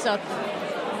uppträder hyfsat.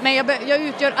 Men jag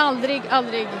utgör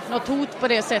aldrig något hot på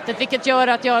det sättet, vilket gör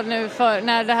att jag nu,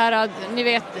 när det här, ni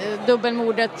vet,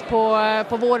 dubbelmordet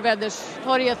på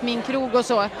Vårväderstorget, min krog och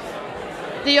så,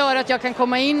 det gör att jag kan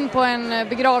komma in på en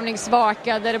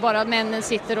begravningsvaka där det bara männen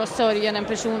sitter och sörjer en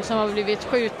person som har blivit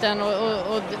skjuten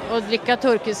och dricka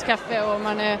turkisk kaffe. Och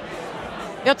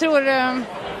jag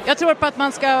tror på att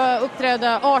man ska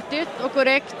uppträda artigt och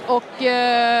korrekt och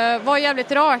vara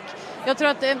jävligt rak. Jag tror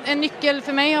att en nyckel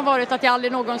för mig har varit att jag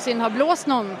aldrig någonsin har blåst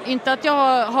någon. Inte att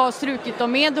jag har strukit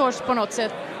dem medhårs på något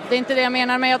sätt. Det är inte det jag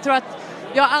menar, men jag tror att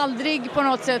jag aldrig på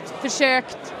något sätt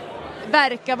försökt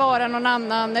verka vara någon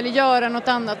annan eller göra något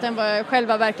annat än vad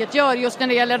själva verket gör, just när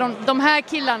det gäller de här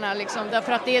killarna liksom,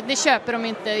 därför att det köper de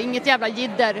inte, inget jävla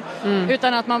jidder,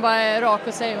 utan att man bara är rak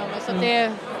och säger så att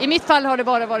i mitt fall har det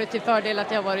bara varit till fördel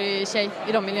att jag har varit tjej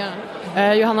i de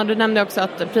miljöerna. Johanna, du nämnde också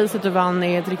att priset du vann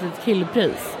är ett riktigt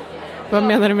killpris. Vad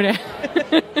menar du med det?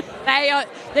 Nej,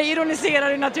 det ironiserar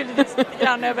ju naturligtvis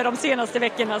grann över de senaste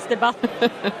veckornas debatt.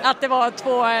 Att det var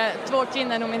två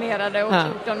kvinnor nominerade och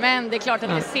 14 män. Det är klart att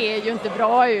det ser ju inte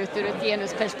bra ut ur ett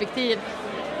genusperspektiv.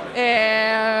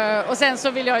 Och sen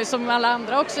så vill jag ju som alla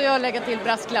andra också lägga till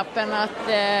brasklappen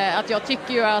att jag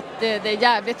tycker ju att det är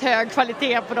jävligt hög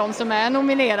kvalitet på de som är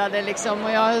nominerade liksom.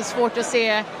 Och jag har svårt att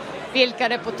se vilka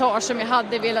reportage som jag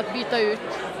hade velat byta ut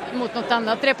mot något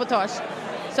annat reportage.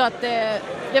 Så att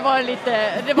det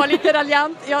var lite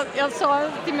raljant. Jag sa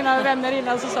till mina vänner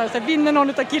innan, så sa jag så här, vinner någon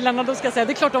av killarna, då ska jag säga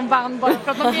det är klart de vann, bara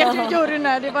för att man vet ju juryn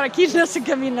är, det är bara killar som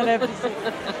kan vinna det.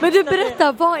 Men du,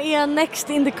 berätta, vad är next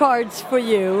in the cards for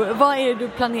you? Vad är det du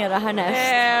planerar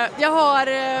härnäst? Jag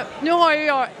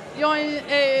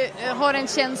har en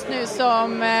tjänst nu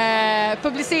som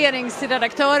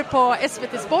publiceringsredaktör på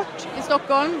SVT Sport i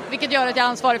Stockholm, vilket gör att jag är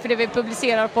ansvarig för det vi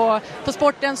publicerar på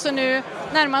sporten. Så nu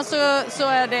närmast så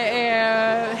är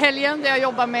det helgen där jag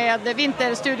jobbar med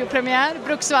vinterstudiopremiär,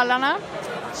 Bruksvallarna.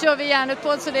 Kör vi järnet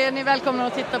på, så det är ni välkomna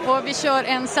att titta på. Vi kör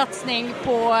en satsning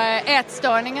på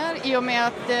ätstörningar i och med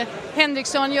att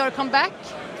Henriksson gör comeback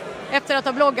efter att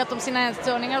ha bloggat om sina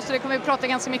ätstörningar, så det kommer vi prata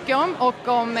ganska mycket om, och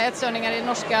om ätstörningar i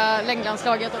norska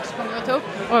längdlandslaget också kommer vi att ta upp.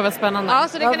 Oj, vad spännande. Ja,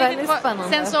 så det kan väldigt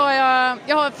spännande. Sen så har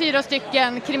jag har 4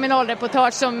 stycken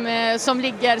kriminalreportage som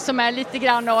ligger, som är lite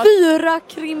grann av... 4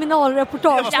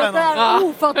 kriminalreportage, det är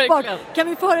ofattbart. Kan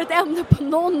vi få höra ett ämne på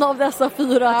någon av dessa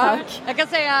 4, tack? Jag kan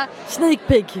säga... Sneak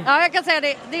peek. Ja, jag kan säga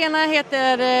det. Det ena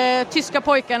heter Tyska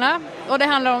pojkarna, och det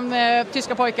handlar om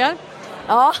tyska pojkar.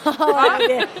 Ja,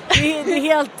 det är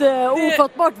helt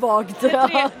ofattbart vagt.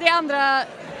 Det andra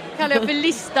kallar jag för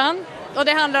listan. Och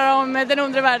det handlar om den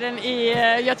undre världen i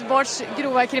Göteborgs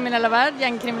grova kriminella värld,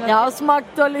 gängkriminella. Ja, som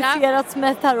aktualiserats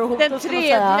med terrorhot. Den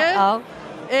tredje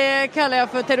kallar jag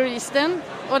för terroristen.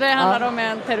 Och det handlar om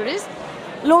en terrorist.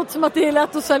 Låter som att det är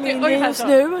lätt att sälja in det just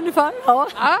nu ungefär. Ja.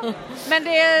 Men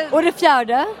det... Och det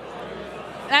fjärde?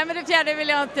 Nej, men det fjärde vill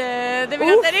jag inte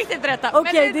riktigt berätta.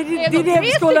 Okej, det är det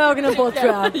vi skålar ögonen på, tror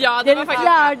jag. Ja, det är det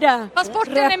fjärde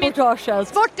reportaget.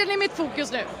 Sporten är mitt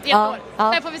fokus nu, i ett år.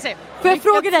 Där får vi se. Får jag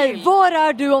fråga dig, var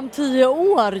är du om 10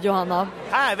 år, Johanna?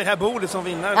 Här vid det här bordet som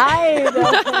vinner. Nej,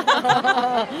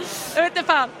 jag vet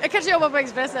inte fan. Jag kanske jobbar på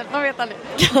Expressen, man vet aldrig.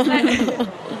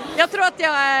 Jag tror att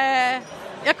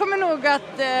jag kommer nog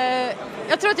att...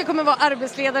 jag tror att jag kommer vara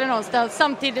arbetsledare någonstans,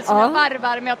 samtidigt som jag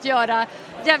varvar med att göra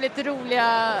jävligt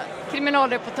roliga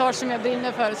kriminalreportage som jag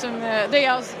brinner för. Det är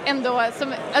jag ändå,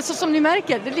 som ni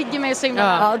märker, det ligger mig så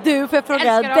himla. Ja, du, får jag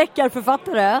fråga,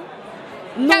 deckarförfattare?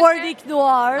 Nordic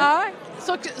Noir? Ja,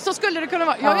 så skulle det kunna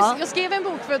vara. Jag skrev en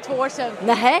bok för 2 år sedan.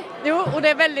 Nej. Jo, och det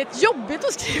är väldigt jobbigt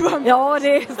att skriva en bok. Ja,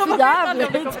 det är så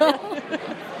jävligt.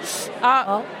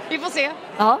 Ja, vi får se.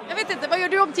 Ja. Jag vet inte, vad gör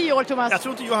du om 10 år, Thomas? Jag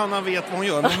tror inte Johanna vet vad hon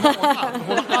gör, men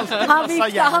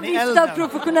han viftar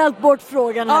professionellt bort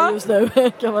frågan här just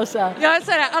nu, kan man säga. Jag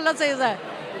säger, alla säger så här,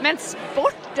 men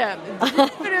sporten,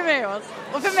 driver du med oss?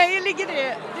 Och för mig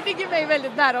ligger mig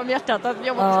väldigt nära om hjärtat att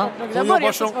jobba på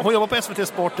sporten. Hon jobbar på SVT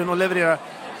Sporten och levererar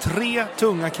 3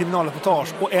 tunga kriminalreportage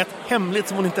och ett hemligt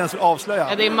som hon inte ens vill avslöja.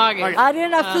 Ja, det är magiskt. Ja, det är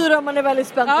den här 4 man är väldigt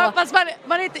spänd på. Ja, fast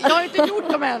jag har inte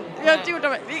gjort dem än.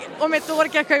 Om ett år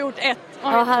kanske jag har gjort 1.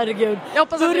 Ja, herregud. Då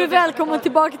är du välkommen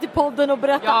tillbaka till podden och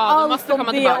berätta allt om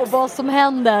det och vad som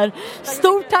händer.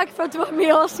 Stort tack för att du var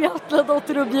med oss,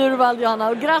 Atladotter och Bjurvald, Johanna.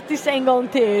 Och grattis en gång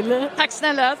till. Tack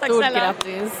snälla.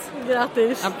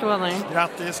 Grattis. Applåder.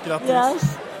 Grattis.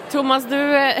 Yes. Thomas,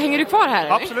 hänger du kvar här?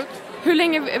 Absolut. Hur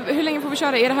länge får vi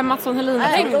köra? Är det här Mattsson Helin?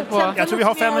 Jag tror vi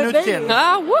har 5 minuter till.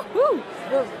 Ja,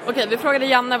 Okej, vi frågade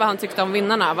Janne vad han tyckte om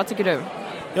vinnarna. Vad tycker du?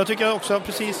 Jag tycker också,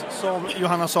 precis som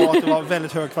Johanna sa, att det var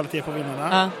väldigt hög kvalitet på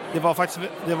vinnarna.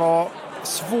 Det var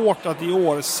svårt att i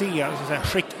år se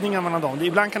skiktningar mellan dem.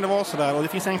 Ibland kan det vara sådär, och det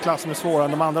finns en klass som är svårare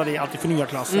än de andra, det är alltid för nya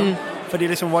klassen. För det är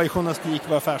liksom vad är journalistik,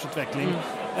 vad är affärsutveckling.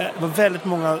 Det var väldigt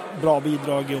många bra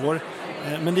bidrag i år.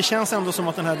 Men det känns ändå som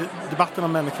att den här debatten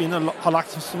om män och kvinnor har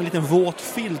lagt som en liten våt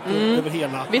filt över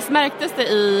hela. Visst märktes det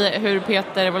i hur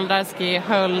Peter Wolodarski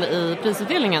höll i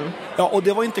prisutdelningen? Ja, och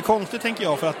det var inte konstigt, tänker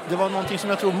jag, för att det var någonting som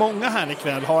jag tror många här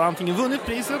ikväll har antingen vunnit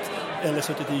priset eller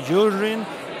suttit i juryn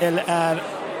eller är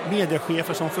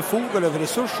mediechefer som förfogar över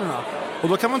resurserna. Och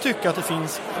då kan man tycka att det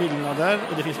finns skillnader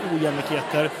och det finns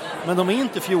ojämlikheter, men de är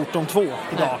inte 14-2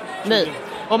 idag. Nej.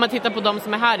 Om man tittar på de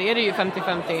som är här är det ju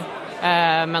 50-50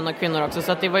 män och kvinnor också,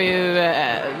 så att det var ju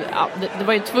det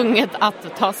var ju tvunget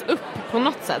att tas upp på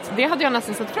något sätt. Det hade jag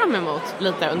nästan sett fram emot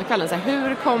lite under kvällen. Så här,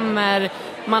 hur kommer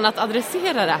man att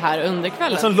adressera det här under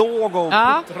kvällen? Så låg och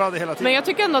puttrade hela tiden. Men jag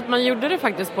tycker ändå att man gjorde det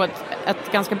faktiskt på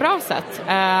ett ganska bra sätt.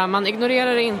 Man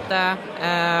ignorerade inte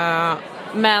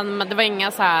Men det var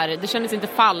inga så här, det kändes inte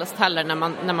falskt heller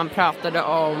när man pratade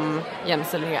om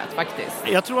jämställdhet faktiskt.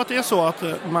 Jag tror att det är så att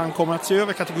man kommer att se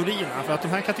över kategorierna. För att de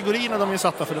här kategorierna, de är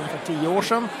satta för ungefär 10 år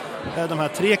sedan. De här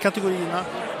 3 kategorierna.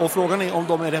 Och frågan är om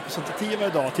de är representativa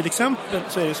idag. Till exempel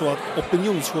så är det så att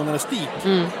opinionsjournalistik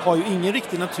har ju ingen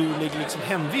riktigt naturlig liksom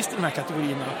hemvist i de här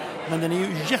kategorierna. Men den är ju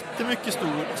jättemycket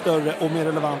större och mer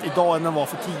relevant idag än den var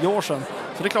för 10 år sedan.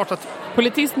 Så det är klart att...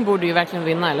 Politism borde ju verkligen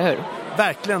vinna, eller hur?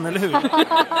 Verkligen, eller hur?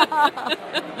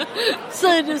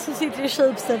 Säger du som sitter i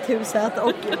Schibsted-huset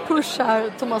och pushar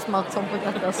Thomas Mattsson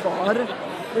på detta svar.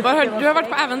 Du har varit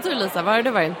på äventyr, Lisa. Var har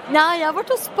du varit? Nej, jag har varit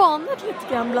och spanat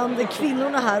lite grann bland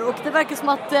kvinnorna här. Och det verkar som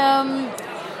att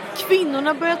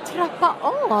kvinnorna börjar trappa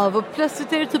av. Och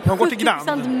plötsligt är det typ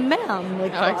 70% män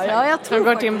kvar. Ja, jag tror de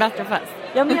går till en bättre fest.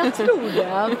 Ja, men jag tror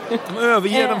det. De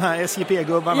överger de här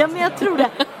SJP-gubbarna. Ja, men jag tror det.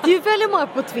 Det är ju väldigt många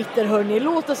på Twitter, hörni.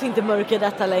 Låt oss inte mörka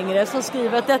detta längre. Som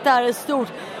skriver att detta är ett stort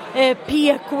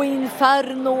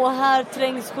PK-inferno. Här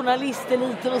trängs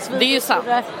journalisteliten och så vidare. Det är ju sant.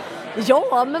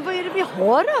 Ja, men vad är det vi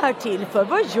har det här till för?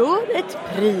 Vad gör ett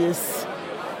pris?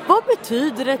 Vad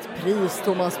betyder ett pris,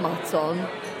 Thomas Mattsson?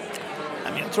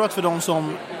 Jag tror att för de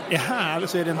som är här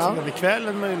så är det en trevlig kväll,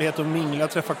 en möjlighet att mingla,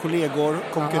 träffa kollegor,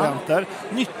 konkurrenter.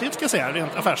 Nyttigt ska jag säga,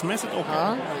 rent affärsmässigt och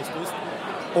journalistiskt.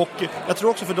 Och jag tror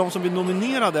också för de som blir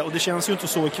nominerade, och det känns ju inte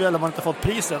så ikväll om man inte fått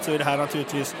priset, så är det här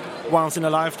naturligtvis once in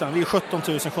a lifetime. Vi är 17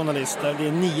 000 journalister, det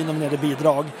är 9 nominerade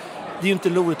bidrag. Det är ju inte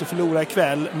roligt att förlora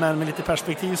ikväll, men med lite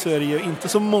perspektiv så är det ju inte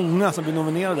så många som blir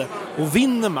nominerade. Och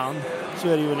vinner man så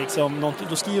är det ju liksom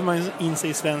då skriver man in sig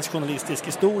i svensk journalistisk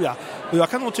historia. Och jag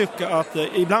kan nog tycka att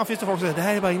ibland finns det folk som säger att det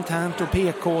här är bara internt och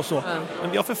PK och så.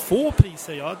 Men vi har för få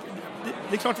priser. Ja.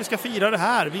 Det är klart vi ska fira det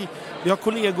här. Vi har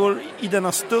kollegor i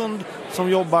denna stund som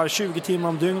jobbar 20 timmar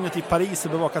om dygnet i Paris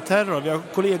och bevakar terror. Vi har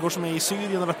kollegor som är i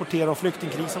Syrien och rapporterar om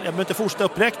flyktingkrisen. Jag behöver inte fortsätta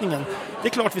uppräkningen. Det är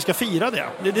klart vi ska fira det.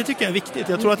 Det tycker jag är viktigt.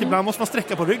 Jag tror att ibland måste man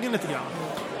sträcka på ryggen lite grann.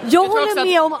 Jag håller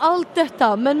med om allt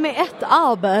detta, men med ett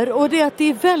aber, och det är att det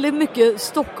är väldigt mycket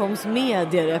Stockholms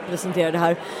medier representerade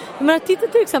här. Men titta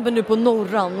till exempel nu på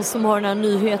Norran som har den här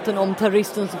nyheten om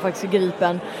terroristen som faktiskt är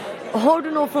gripen. Har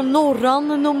du någon från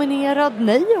Norran nominerad?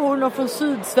 Nej. Har du någon från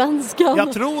Sydsvenskan?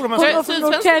 Jag tror man säger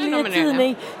Norrtälje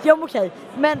Tidning. Ja, okej.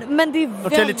 Men det är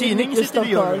väldigt mycket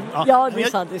Stockholm. Ja, det är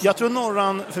sant. Jag tror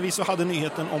Norran förvisso hade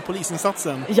nyheten om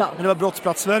polisinsatsen. Ja. Men det var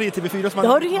Brottsplats Sverige, TV4 som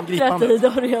hade gripandet. Det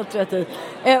har du helt rätt i.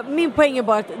 Min poäng är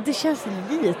bara att det känns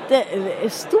lite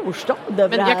storstad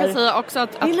över men jag kan säga också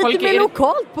att det är lite mer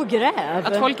lokalt på gräv.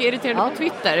 Att folk är irriterade på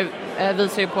Twitter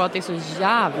visar ju på att det är så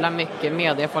jävla mycket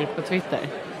mediefolk på Twitter.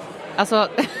 Alltså,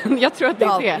 jag tror att det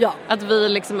är det. Ja. Att vi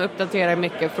liksom uppdaterar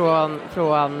mycket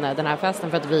från den här festen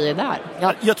för att vi är där.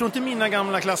 Ja. Jag tror inte mina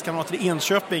gamla klasskamrater i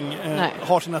Enköping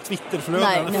har sina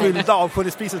Twitterflöden fyllda av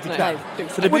Pulitpriset ikväll.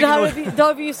 Och det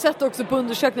har vi ju sett också på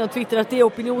undersökningar på Twitter att det är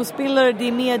opinionsbildare, det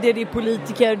är medier, det är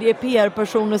politiker, det är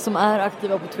PR-personer som är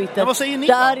aktiva på Twitter. Men vad säger ni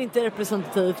det är inte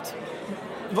representativt.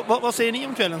 Vad säger ni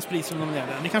om kvällens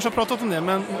prisnominerade? Ni kanske har pratat om det,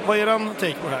 men vad är eran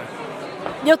take på det här?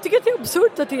 Jag tycker att det är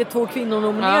absurt att det är 2 kvinnor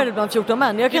nominerade bland 14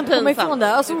 män. Jag kan inte komma ifrån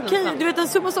det. Alltså okej, du vet en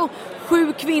summa som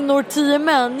 7 kvinnor, 10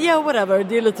 män. Ja, whatever,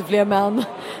 det är lite fler män.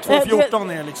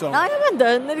 2-14 är liksom... Nej, jag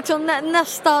vet inte. Liksom,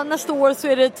 nästa år så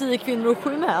är det 10 kvinnor och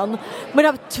 7 män. Men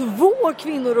av 2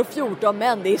 kvinnor och 14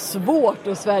 män, det är svårt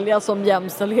att svälja som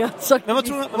jämställdhet. Men vad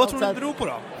tror du det beror på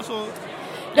då? Alltså...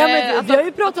 Ja, men vi har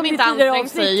ju pratat om det tidigare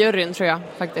avsnitt. I juryn tror jag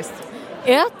faktiskt.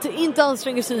 Inte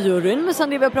anstränger sig i juryn, men sen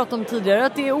det vi har pratat om tidigare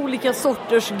att det är olika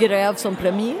sorters gräv som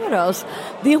premieras.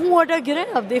 Det är hårda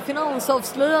gräv, det är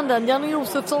finansavslöjanden. Janne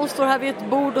Josefsson står här vid ett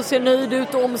bord och ser nöjd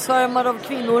ut och omsvärmad av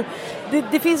kvinnor.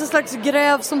 Det finns en slags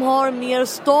gräv som har mer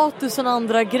status än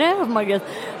andra gräv, Margaret.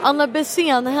 Anna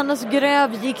Bessén, hennes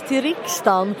gräv gick till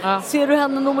riksdagen. Ja. Ser du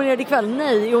henne nominerad ikväll?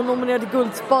 Nej. Är hon nominerad i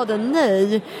Guldspaden?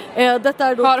 Nej. Detta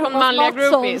är då har hon manliga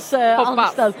groupies?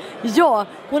 Anställd. Ja,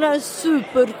 hon är en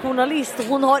superjournalist.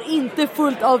 Hon har inte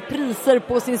fullt av priser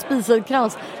på sin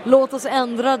spiselkrans. Låt oss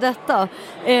ändra detta.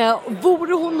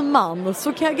 Vore hon man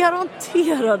så kan jag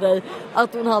garantera dig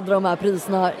att hon hade de här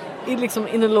priserna liksom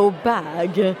in a low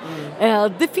bag.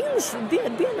 Det finns det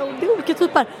är olika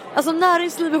typer. Alltså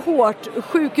näringsliv är hårt,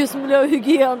 sjukhusmiljö och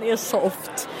hygien är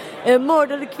soft.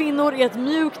 Mördade kvinnor är ett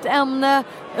mjukt ämne,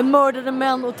 mördade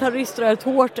män och terrorister är ett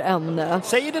hårt ämne.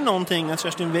 Säger det någonting att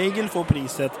Kerstin Weigel får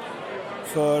priset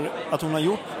för att hon har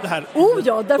gjort det här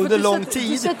under lång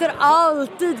tid. Du sätter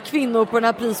alltid kvinnor på den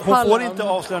här prispallen. Hon får inte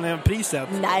avslöja priset.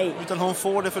 Nej. Utan hon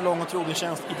får det för lång och trogen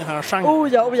tjänst i den här genren.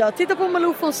 Oh ja. Titta på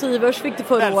Malou von Sivers, fick det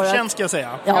förra året. Välförtjänt ska jag säga.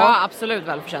 Ja, absolut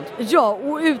välförtjänt. Ja,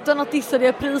 och utan att dissa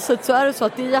det priset så är det så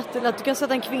att det är jättelätt. Du kan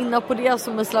sätta en kvinna på det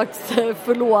som en slags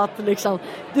förlåt liksom.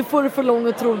 Du får det för lång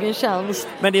och trogen tjänst.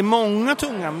 Men det är många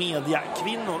tunga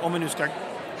mediakvinnor, om vi nu ska...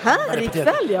 Här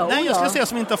ikväll, ja. Nej, jag skulle säga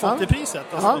som inte har fått det priset.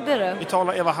 Alltså, det är det. Vi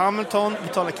talar Eva Hamilton, vi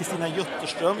talar Kristina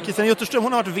Jutterström. Kristina Jutterström,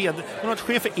 hon har varit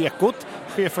chef för Ekot,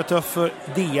 chefredaktör för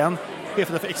DN,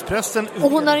 chefredaktör för Expressen.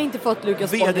 Och hon har inte fått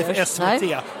Lukas Bonniers. VD för SVT.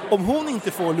 Nej. Om hon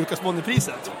inte får Lukas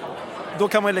Bonnier-priset, då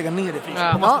kan man lägga ner det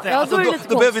priset.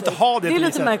 Då behöver vi inte ha det priset. Det är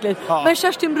lite märkligt. Ja. Men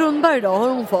Kerstin Brunberg då, har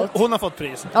hon fått? Hon har fått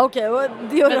pris. Okej,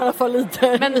 det gör i alla fall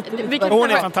lite. Men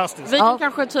hon är fantastisk. Vi kan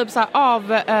kanske typ så här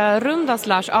avrunda /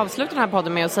 avsluta den här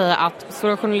podden med att säga att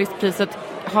Stora journalistpriset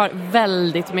har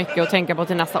väldigt mycket att tänka på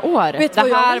till nästa år. Det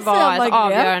här var ett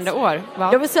avgörande år. Va?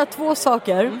 Jag vill säga 2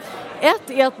 saker. Ett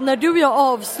är att när du och jag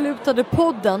avslutade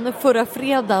podden förra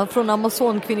fredagen från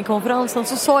Amazon-kvinnekonferensen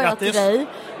så sa jag till dig,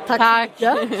 tack.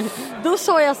 Då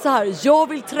sa jag så här: jag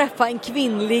vill träffa en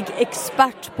kvinnlig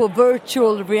expert på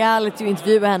virtual reality och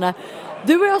intervjua henne.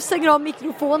 Du och jag stänger av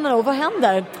mikrofonerna och vad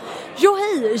händer? Ja,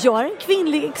 hej, jag är en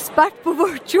kvinnlig expert på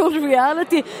virtual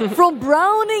reality från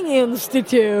Browning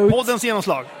Institute. Poddens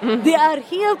genomslag. Det är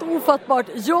helt ofattbart.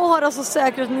 Jag har alltså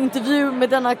säkrat en intervju med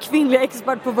denna kvinnliga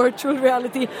expert på virtual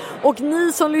reality. Och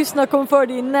ni som lyssnar kommer för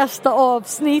det i nästa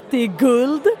avsnitt. Det är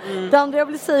guld. Det andra jag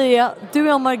vill säga är, du och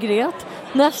jag, Margret,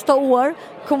 nästa år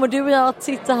kommer du och jag att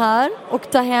sitta här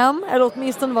och ta hem, eller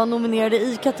åtminstone vara nominerade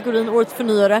i kategorin Årets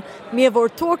förnyare med vår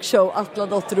talkshow Atla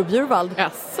Dotter och Bjurvald.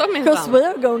 Because we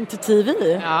are going to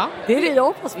TV. Ja. Det är det jag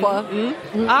hoppas på.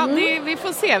 Ja, vi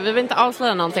får se. Vi vill inte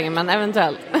avslöja någonting, men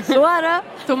eventuellt. Så är det.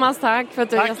 Thomas, tack för att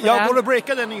du gästade. Jag går och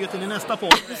breakar den nyheten i nästa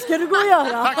podd. Ska du gå och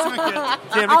göra? Tack så mycket.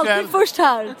 Trevlig kväll. Alltid först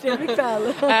här. Trevlig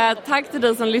kväll. Tack till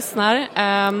dig som lyssnar.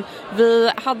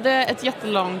 Vi hade ett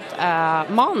jättelångt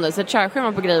manus, ett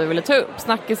körschema på grejer vi ville ta upp.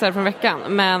 Snackisar från veckan.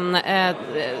 Men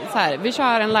så här, vi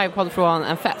kör en livepodd från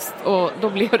en fest. Och då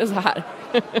blir det så här.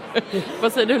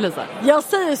 Vad säger du, Lisa? Jag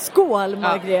säger skål,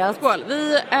 Margret. Ja, skål.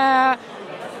 Vi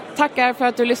tackar för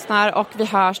att du lyssnar och vi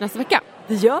hörs nästa vecka.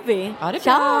 Det gör vi. Ja, det är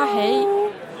bra. Hej.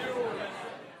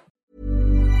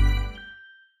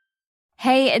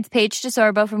 Hey, it's Paige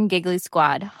DeSorbo from Giggly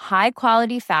Squad. High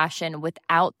quality fashion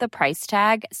without the price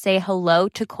tag. Say hello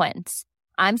to Quince.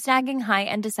 I'm snagging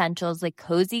high-end essentials like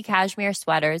cozy cashmere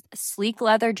sweaters, sleek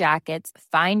leather jackets,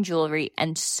 fine jewelry,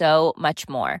 and so much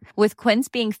more. With Quince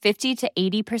being 50 to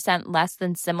 80% less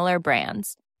than similar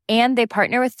brands. And they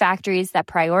partner with factories that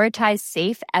prioritize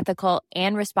safe, ethical,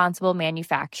 and responsible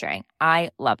manufacturing. I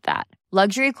love that.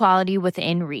 Luxury quality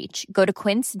within reach. Go to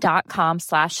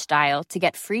quince.com/style to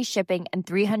get free shipping and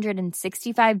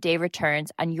 365-day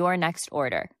returns on your next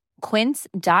order.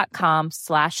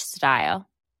 Quince.com/style.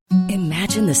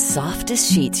 Imagine the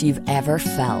softest sheets you've ever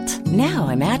felt. Now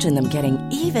imagine them getting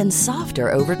even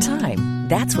softer over time.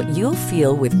 That's what you'll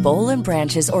feel with Boll &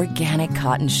 Branch's organic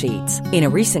cotton sheets. In a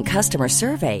recent customer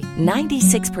survey,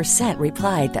 96%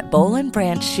 replied that Boll &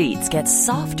 Branch sheets get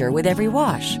softer with every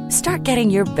wash. Start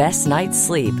getting your best night's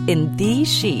sleep in these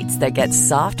sheets that get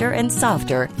softer and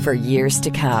softer for years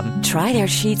to come. Try their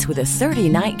sheets with a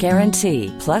 30-night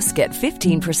guarantee. Plus, get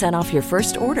 15% off your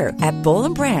first order at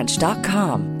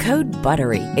bollandbranch.com. Code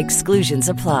BUTTERY. Exclusions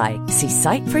apply. See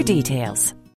site for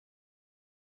details.